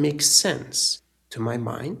that makes sense to my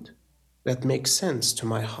mind, that makes sense to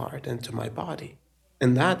my heart and to my body.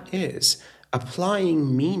 And that is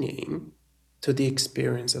applying meaning to the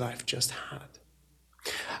experience that I've just had.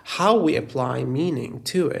 How we apply meaning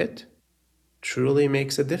to it truly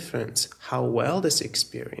makes a difference. How well this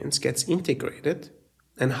experience gets integrated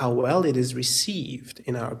and how well it is received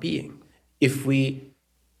in our being. If we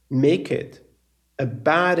make it a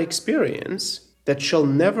bad experience that shall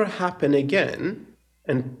never happen again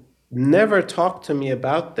and never talk to me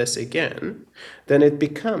about this again, then it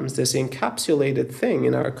becomes this encapsulated thing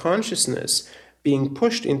in our consciousness being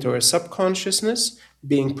pushed into our subconsciousness,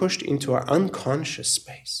 being pushed into our unconscious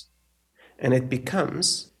space. And it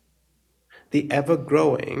becomes the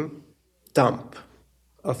ever-growing dump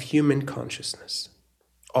of human consciousness.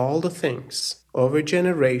 All the things over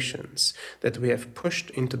generations that we have pushed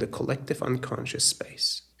into the collective unconscious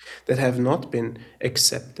space that have not been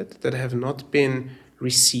accepted, that have not been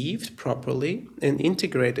received properly and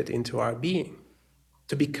integrated into our being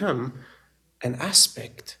to become an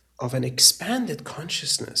aspect of an expanded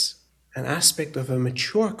consciousness, an aspect of a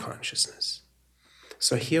mature consciousness.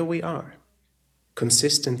 So here we are,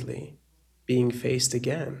 consistently being faced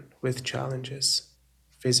again with challenges,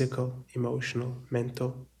 physical, emotional,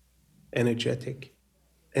 mental, energetic,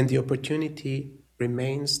 and the opportunity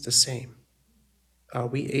remains the same. Are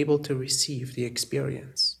we able to receive the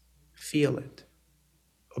experience, feel it,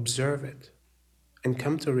 observe it, and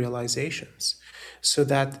come to realizations so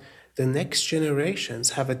that the next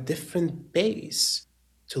generations have a different base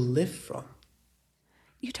to live from?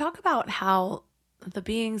 You talk about how the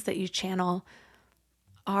beings that you channel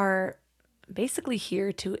are basically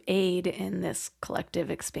here to aid in this collective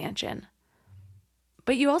expansion.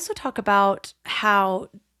 But you also talk about how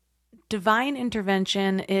divine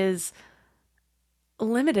intervention is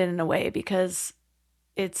limited in a way because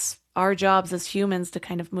it's our jobs as humans to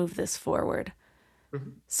kind of move this forward. Mm-hmm.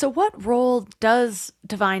 So what role does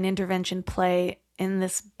divine intervention play in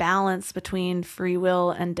this balance between free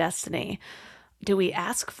will and destiny? Do we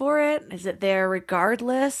ask for it? Is it there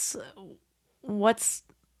regardless? What's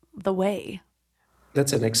the way?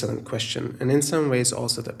 That's an excellent question. And in some ways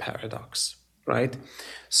also the paradox, right?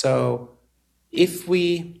 So if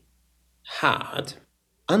we had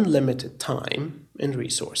unlimited time and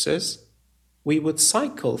resources, we would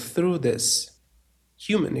cycle through this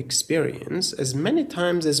human experience as many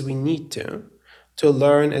times as we need to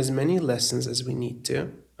learn as many lessons as we need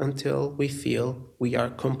to until we feel we are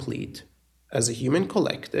complete as a human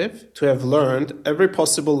collective to have learned every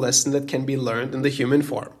possible lesson that can be learned in the human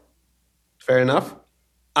form. Fair enough?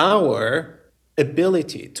 Our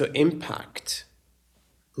ability to impact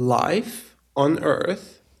life on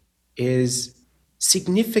Earth is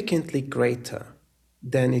significantly greater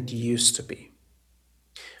than it used to be.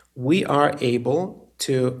 We are able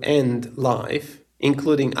to end life,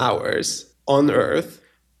 including ours, on Earth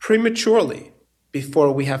prematurely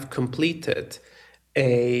before we have completed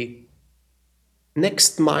a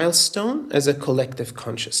next milestone as a collective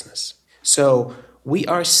consciousness. So we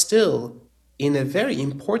are still in a very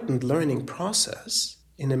important learning process,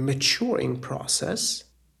 in a maturing process,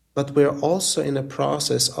 but we're also in a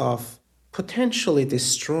process of potentially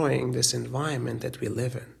destroying this environment that we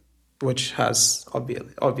live in, which has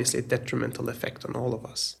obviously a detrimental effect on all of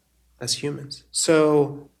us as humans.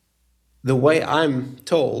 So the way I'm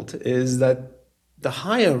told is that the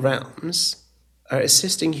higher realms are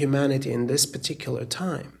assisting humanity in this particular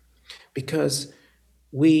time because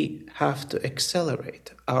we have to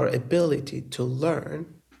accelerate our ability to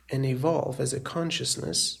learn and evolve as a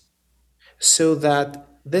consciousness so that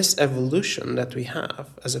this evolution that we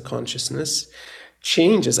have as a consciousness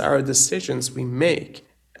changes our decisions we make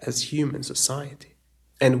as human society.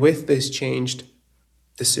 And with these changed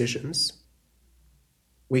decisions,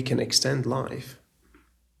 we can extend life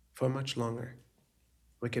for much longer.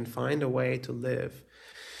 We can find a way to live,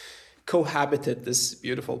 cohabitate this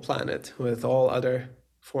beautiful planet with all other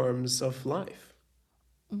forms of life.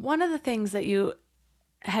 One of the things that you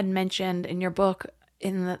had mentioned in your book,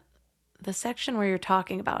 in the section where you're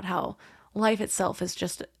talking about how life itself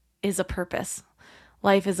is a purpose.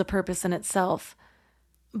 Life is a purpose in itself.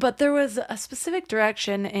 But there was a specific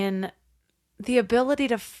direction in the ability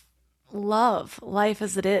to love life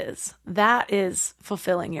as it is. That is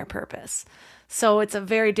fulfilling your purpose. So it's a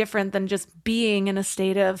very different than just being in a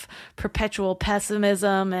state of perpetual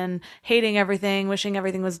pessimism and hating everything, wishing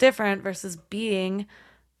everything was different, versus being,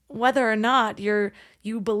 whether or not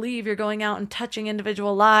you believe you're going out and touching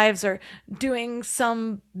individual lives or doing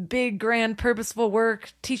some big, grand, purposeful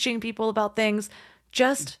work, teaching people about things,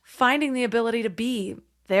 just finding the ability to be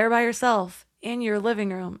there by yourself in your living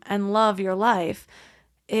room and love your life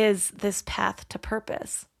is this path to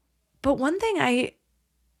purpose. But one thing I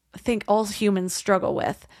think all humans struggle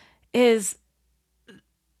with is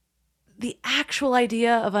the actual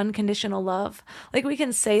idea of unconditional love. Like, we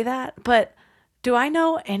can say that, but do I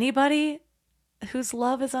know anybody whose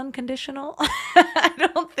love is unconditional? I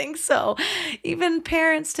don't think so. Even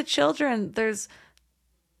parents to children, there's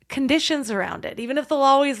conditions around it. Even if they'll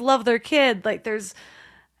always love their kid, like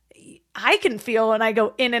I can feel when I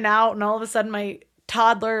go in and out and all of a sudden my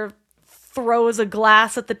toddler throws a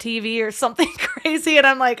glass at the TV or something crazy and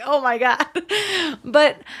I'm like, oh my God.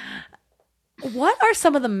 But what are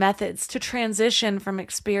some of the methods to transition from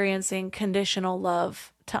experiencing conditional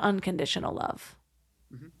love to unconditional love?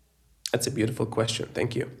 That's a beautiful question.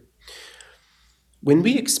 Thank you. When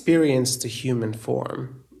we experience the human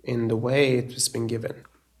form in the way it has been given,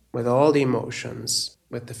 with all the emotions,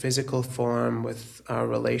 with the physical form, with our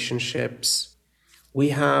relationships, we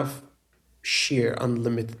have sheer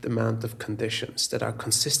unlimited amount of conditions that are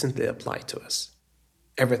consistently applied to us.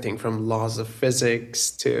 Everything from laws of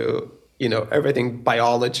physics to, everything,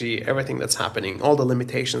 biology, everything that's happening, all the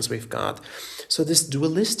limitations we've got. So this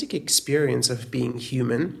dualistic experience of being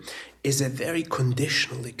human is a very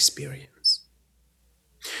conditional experience.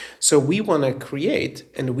 So we want to create,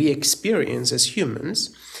 and we experience as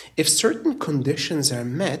humans, if certain conditions are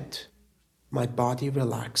met, my body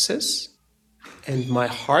relaxes and my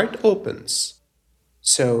heart opens.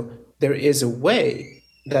 So there is a way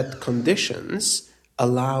that conditions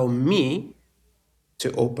allow me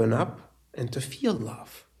to open up and to feel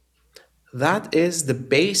love. That is the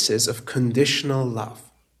basis of conditional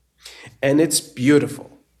love. And it's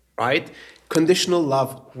beautiful, right? Conditional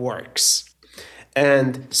love works.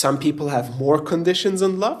 And some people have more conditions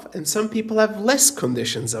on love, and some people have less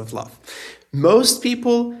conditions of love. Most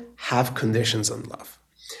people have conditions on love.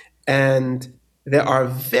 And there are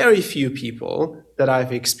very few people that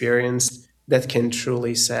I've experienced that can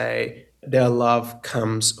truly say their love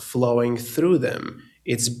comes flowing through them.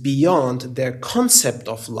 It's beyond their concept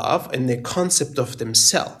of love and their concept of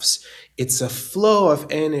themselves. It's a flow of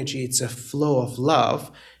energy, it's a flow of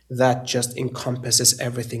love that just encompasses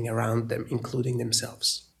everything around them, including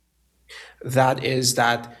themselves. That is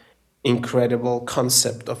that incredible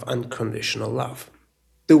concept of unconditional love.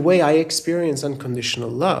 The way I experience unconditional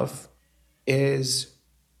love is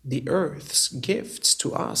the earth's gifts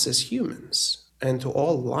to us as humans and to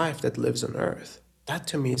all life that lives on earth. That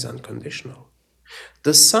to me is unconditional.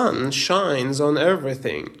 The sun shines on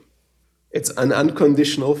everything. It's an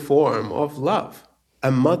unconditional form of love.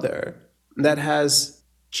 A mother that has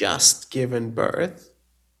just given birth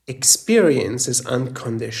experiences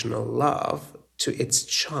unconditional love to its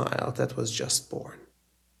child that was just born.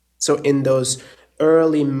 So in those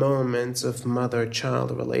early moments of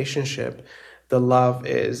mother-child relationship, the love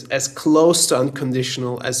is as close to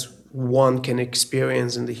unconditional as one can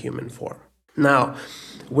experience in the human form. Now,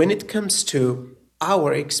 when it comes to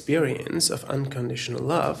our experience of unconditional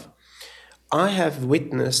love, I have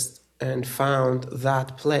witnessed and found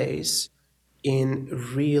that place in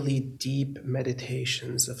really deep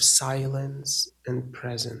meditations of silence and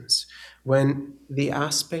presence, when the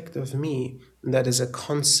aspect of me that is a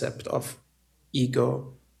concept of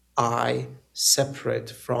ego, I,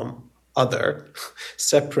 separate from other,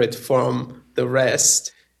 separate from the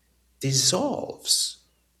rest, dissolves.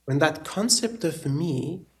 When that concept of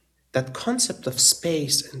me, that concept of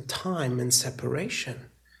space and time and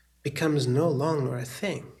separation becomes no longer a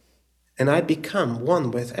thing. And I become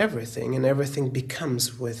one with everything, and everything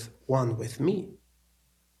becomes one with me.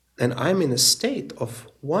 And I'm in a state of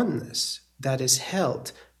oneness that is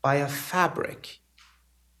held by a fabric.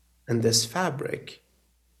 And this fabric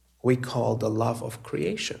we call the love of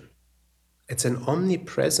creation. It's an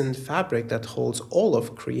omnipresent fabric that holds all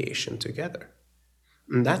of creation together.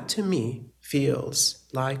 And that to me feels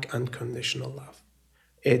like unconditional love.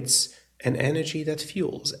 It's an energy that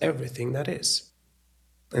fuels everything that is.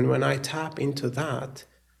 And when I tap into that,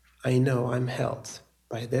 I know I'm held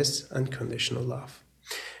by this unconditional love.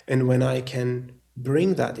 And when I can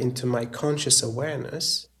bring that into my conscious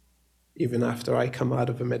awareness, even after I come out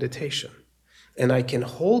of a meditation, and I can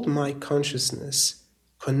hold my consciousness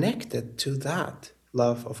connected to that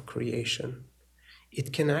love of creation,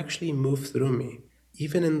 it can actually move through me,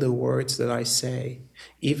 even in the words that I say,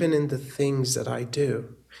 even in the things that I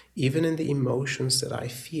do, even in the emotions that I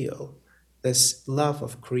feel. This love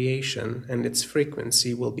of creation and its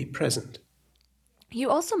frequency will be present. You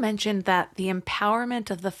also mentioned that the empowerment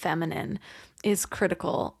of the feminine is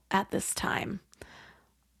critical at this time.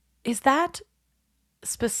 Is that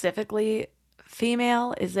specifically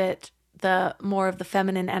female? Is it the more of the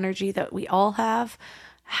feminine energy that we all have?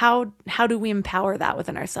 How do we empower that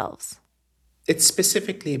within ourselves? It's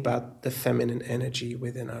specifically about the feminine energy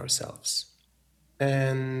within ourselves.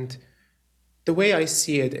 And the way I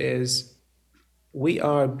see it is we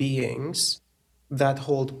are beings that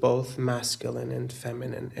hold both masculine and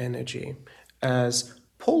feminine energy as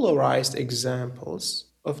polarized examples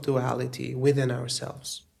of duality within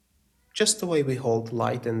ourselves. Just the way we hold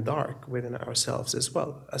light and dark within ourselves as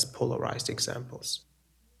well as polarized examples,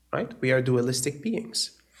 right? We are dualistic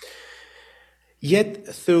beings. Yet,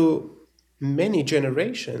 through many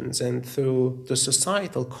generations and through the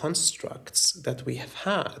societal constructs that we have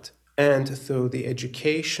had, and through the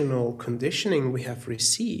educational conditioning we have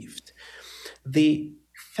received, the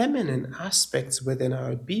feminine aspects within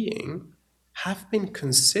our being have been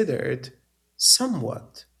considered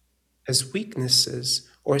somewhat as weaknesses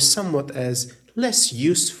or somewhat as less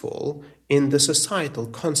useful in the societal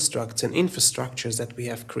constructs and infrastructures that we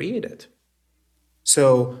have created.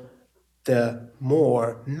 So the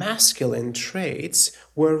more masculine traits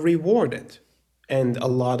were rewarded, and a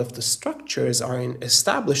lot of the structures are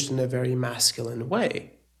established in a very masculine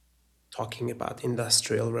way, talking about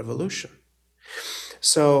industrial revolution.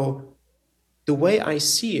 So the way I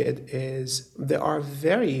see it is there are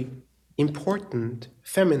very important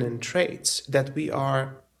feminine traits that we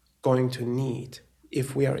are going to need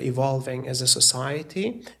if we are evolving as a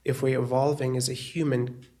society, if we're evolving as a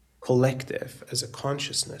human collective, as a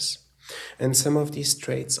consciousness. And some of these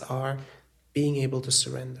traits are being able to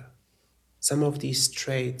surrender. Some of these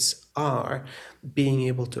traits are being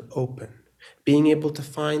able to open, being able to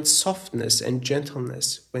find softness and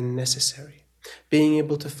gentleness when necessary, being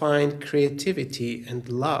able to find creativity and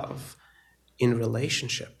love in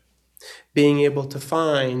relationship, being able to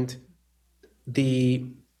find the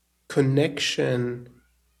connection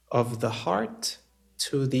of the heart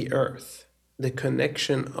to the earth, the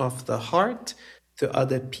connection of the heart to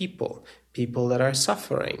other people, people that are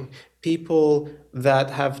suffering, people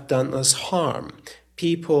that have done us harm,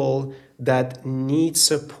 people that need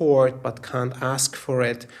support but can't ask for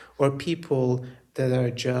it, or people that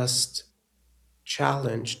are just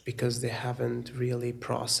challenged because they haven't really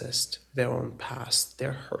processed their own past,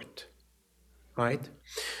 their hurt, right?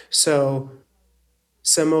 So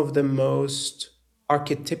some of the most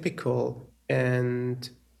archetypical and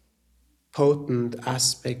potent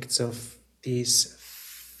aspects of these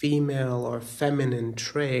female or feminine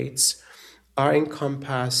traits are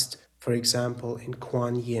encompassed, for example, in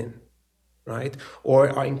Kuan Yin, right? Or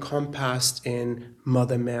are encompassed in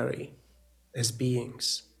Mother Mary as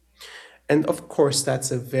beings. And of course, that's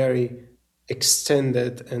a very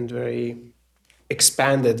extended and very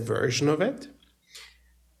expanded version of it.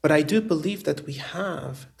 But I do believe that we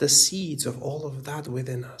have the seeds of all of that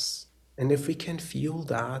within us. And if we can fuel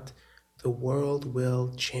that, the world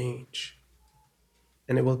will change.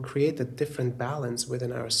 And it will create a different balance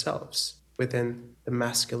within ourselves, within the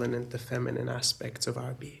masculine and the feminine aspects of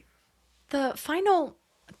our being. The final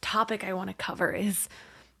topic I want to cover is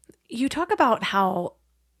you talk about how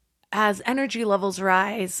as energy levels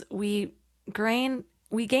rise, we gain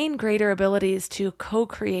greater abilities to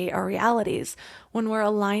co-create our realities when we're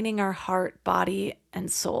aligning our heart, body,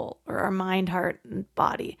 and soul, or our mind, heart, and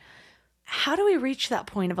body. How do we reach that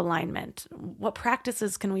point of alignment? What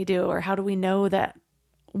practices can we do, or how do we know that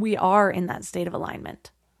we are in that state of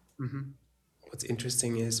alignment? Mm-hmm. What's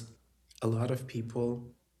interesting is a lot of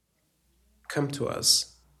people come to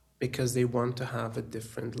us because they want to have a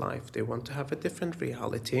different life. They want to have a different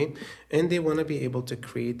reality, and they want to be able to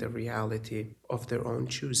create a reality of their own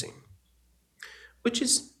choosing, which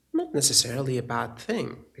is not necessarily a bad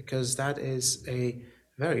thing, because that is a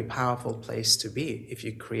very powerful place to be if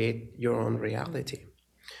you create your own reality.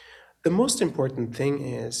 The most important thing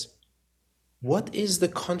is what is the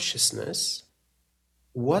consciousness?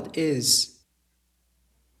 What is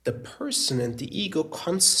the person and the ego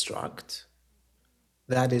construct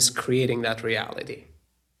that is creating that reality?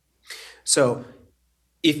 So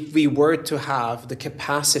if we were to have the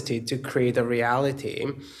capacity to create a reality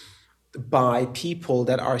by people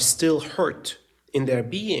that are still hurt in their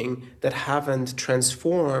being, that haven't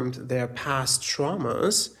transformed their past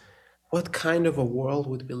traumas, what kind of a world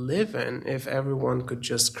would we live in if everyone could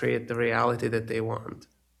just create the reality that they want,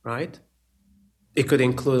 right? It could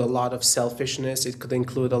include a lot of selfishness. It could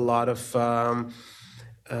include a lot of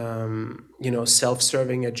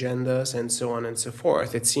self-serving agendas and so on and so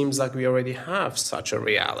forth. It seems like we already have such a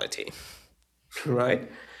reality,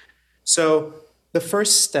 right? So the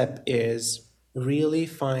first step is really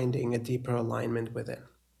finding a deeper alignment within.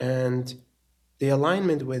 And the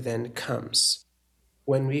alignment within comes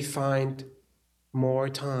when we find more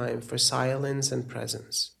time for silence and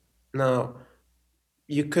presence. Now,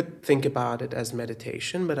 you could think about it as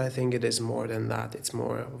meditation, but I think it is more than that. It's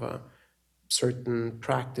more of a certain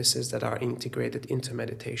practices that are integrated into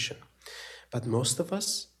meditation. But most of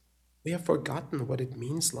us, we have forgotten what it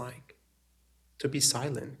means like to be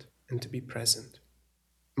silent and to be present.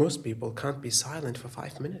 Most people can't be silent for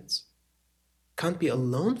 5 minutes, can't be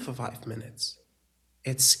alone for 5 minutes.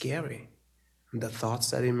 It's scary. The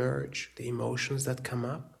thoughts that emerge, the emotions that come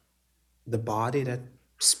up, the body that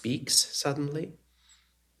speaks suddenly,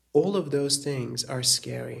 all of those things are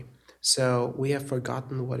scary. So we have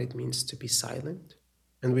forgotten what it means to be silent,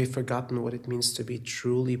 and we've forgotten what it means to be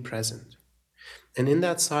truly present. And in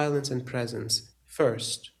that silence and presence,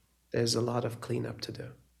 first, there's a lot of cleanup to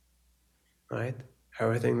do, right?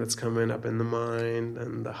 Everything that's coming up in the mind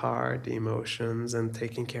and the heart, the emotions, and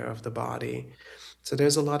taking care of the body. So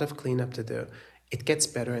there's a lot of cleanup to do. It gets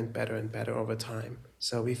better and better and better over time.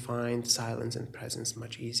 So we find silence and presence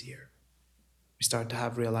much easier. We start to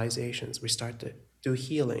have realizations. We start to do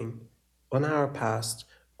healing on our past,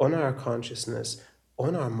 on our consciousness,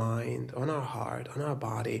 on our mind, on our heart, on our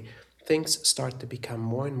body. Things start to become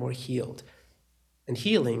more and more healed. And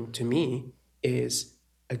healing, to me, is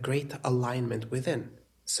a great alignment within.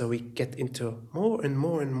 So we get into more and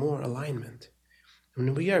more and more alignment.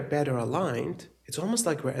 When we are better aligned, it's almost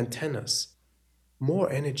like we're antennas. More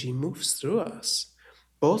energy moves through us,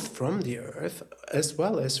 both from the earth as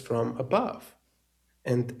well as from above.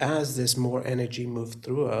 And as this more energy moves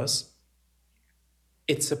through us,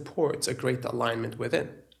 it supports a great alignment within.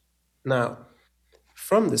 Now,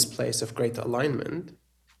 from this place of great alignment,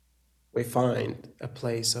 we find a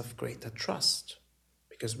place of greater trust,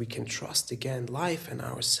 because we can trust again life and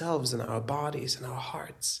ourselves and our bodies and our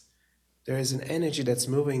hearts. There is an energy that's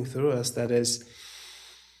moving through us that is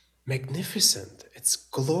magnificent. It's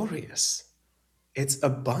glorious. It's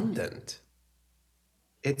abundant.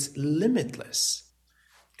 It's limitless.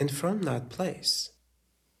 And from that place,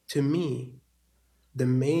 to me, the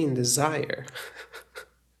main desire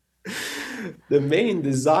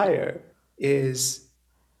is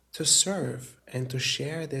to serve and to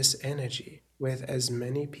share this energy with as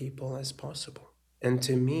many people as possible. And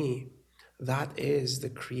to me, that is the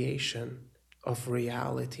creation of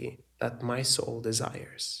reality that my soul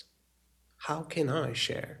desires. How can I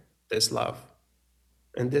share this love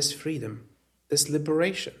and this freedom, this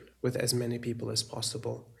liberation with as many people as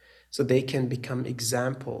possible, so they can become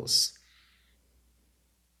examples,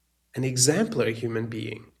 an exemplary human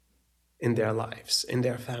being in their lives, in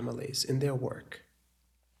their families, in their work?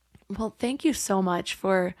 Well, thank you so much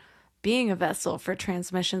for being a vessel for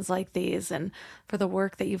transmissions like these, and for the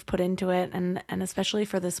work that you've put into it, and especially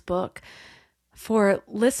for this book. For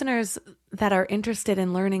listeners that are interested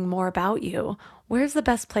in learning more about you, where's the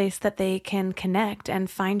best place that they can connect and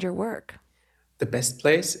find your work? The best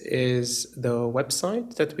place is the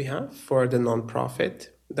website that we have for the nonprofit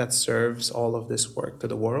that serves all of this work to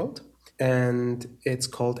the world. And it's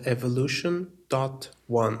called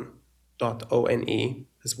evolution.one, .one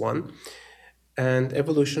is one. And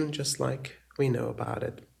evolution, just like we know about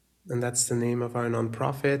it. And that's the name of our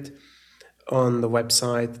nonprofit. On the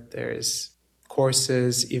website, there's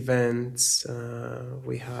courses, events.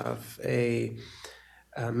 We have a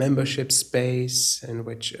membership space in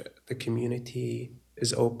which the community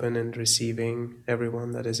is open and receiving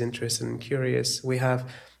everyone that is interested and curious. We have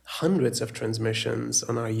hundreds of transmissions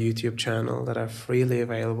on our YouTube channel that are freely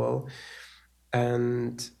available.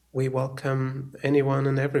 And we welcome anyone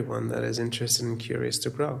and everyone that is interested and curious to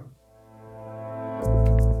grow.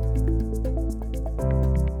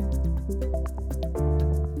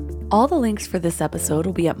 All the links for this episode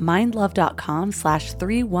will be at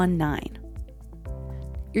mindlove.com/319.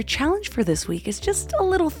 Your challenge for this week is just a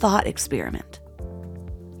little thought experiment.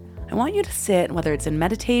 I want you to sit, whether it's in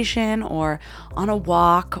meditation or on a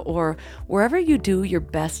walk or wherever you do your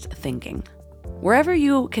best thinking, wherever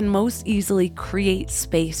you can most easily create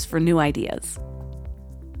space for new ideas.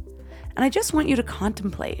 And I just want you to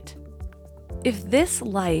contemplate, if this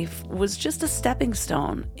life was just a stepping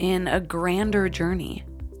stone in a grander journey,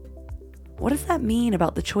 what does that mean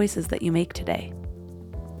about the choices that you make today?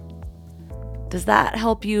 Does that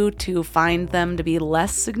help you to find them to be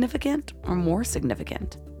less significant or more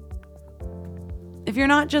significant? If you're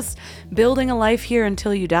not just building a life here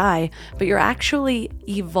until you die, but you're actually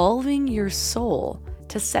evolving your soul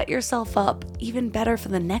to set yourself up even better for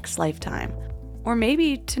the next lifetime, or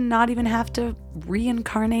maybe to not even have to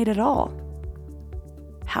reincarnate at all,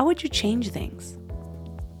 how would you change things?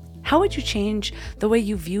 How would you change the way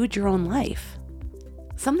you viewed your own life?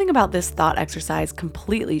 Something about this thought exercise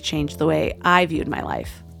completely changed the way I viewed my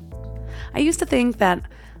life. I used to think that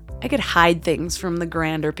I could hide things from the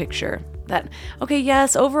grander picture. That, okay,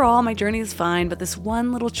 yes, overall my journey is fine, but this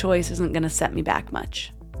one little choice isn't going to set me back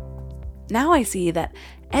much. Now I see that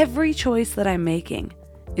every choice that I'm making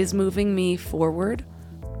is moving me forward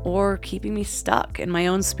or keeping me stuck in my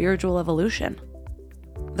own spiritual evolution.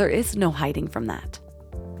 There is no hiding from that.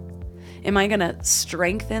 Am I going to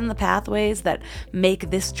strengthen the pathways that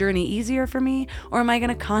make this journey easier for me, or am I going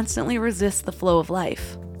to constantly resist the flow of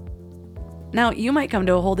life? Now, you might come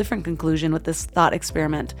to a whole different conclusion with this thought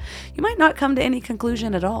experiment. You might not come to any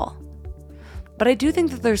conclusion at all. But I do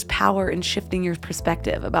think that there's power in shifting your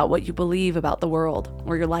perspective about what you believe about the world,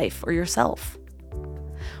 or your life, or yourself.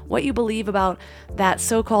 What you believe about that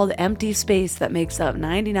so-called empty space that makes up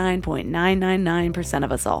 99.999%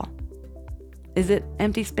 of us all. Is it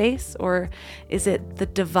empty space, or is it the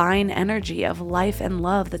divine energy of life and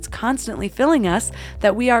love that's constantly filling us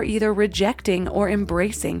that we are either rejecting or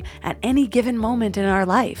embracing at any given moment in our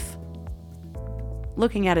life?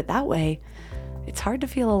 Looking at it that way, it's hard to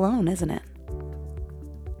feel alone, isn't it?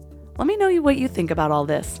 Let me know what you think about all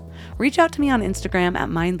this. Reach out to me on Instagram at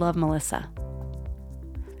MindLoveMelissa.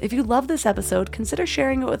 If you love this episode, consider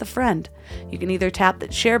sharing it with a friend. You can either tap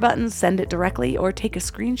the share button, send it directly, or take a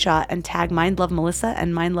screenshot and tag MindLoveMelissa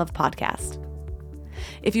and MindLovePodcast.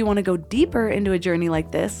 If you want to go deeper into a journey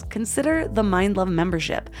like this, consider the MindLove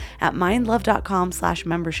membership at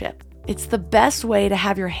mindlove.com/membership. It's the best way to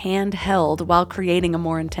have your hand held while creating a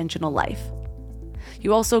more intentional life.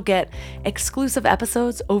 You also get exclusive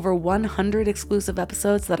episodes, over 100 exclusive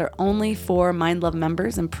episodes that are only for MindLove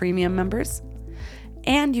members and premium members.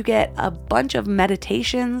 And you get a bunch of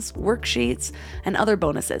meditations, worksheets, and other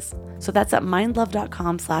bonuses. So that's at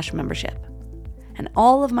mindlove.com/membership. And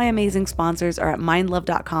all of my amazing sponsors are at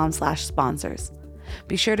mindlove.com/sponsors.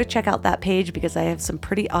 Be sure to check out that page because I have some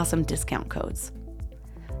pretty awesome discount codes.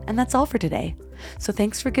 And that's all for today. So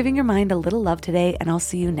thanks for giving your mind a little love today, and I'll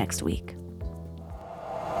see you next week.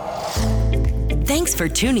 Thanks for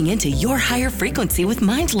tuning into Your Higher Frequency with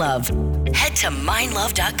Mind Love. Head to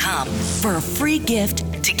mindlove.com for a free gift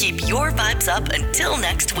to keep your vibes up until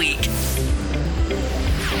next week.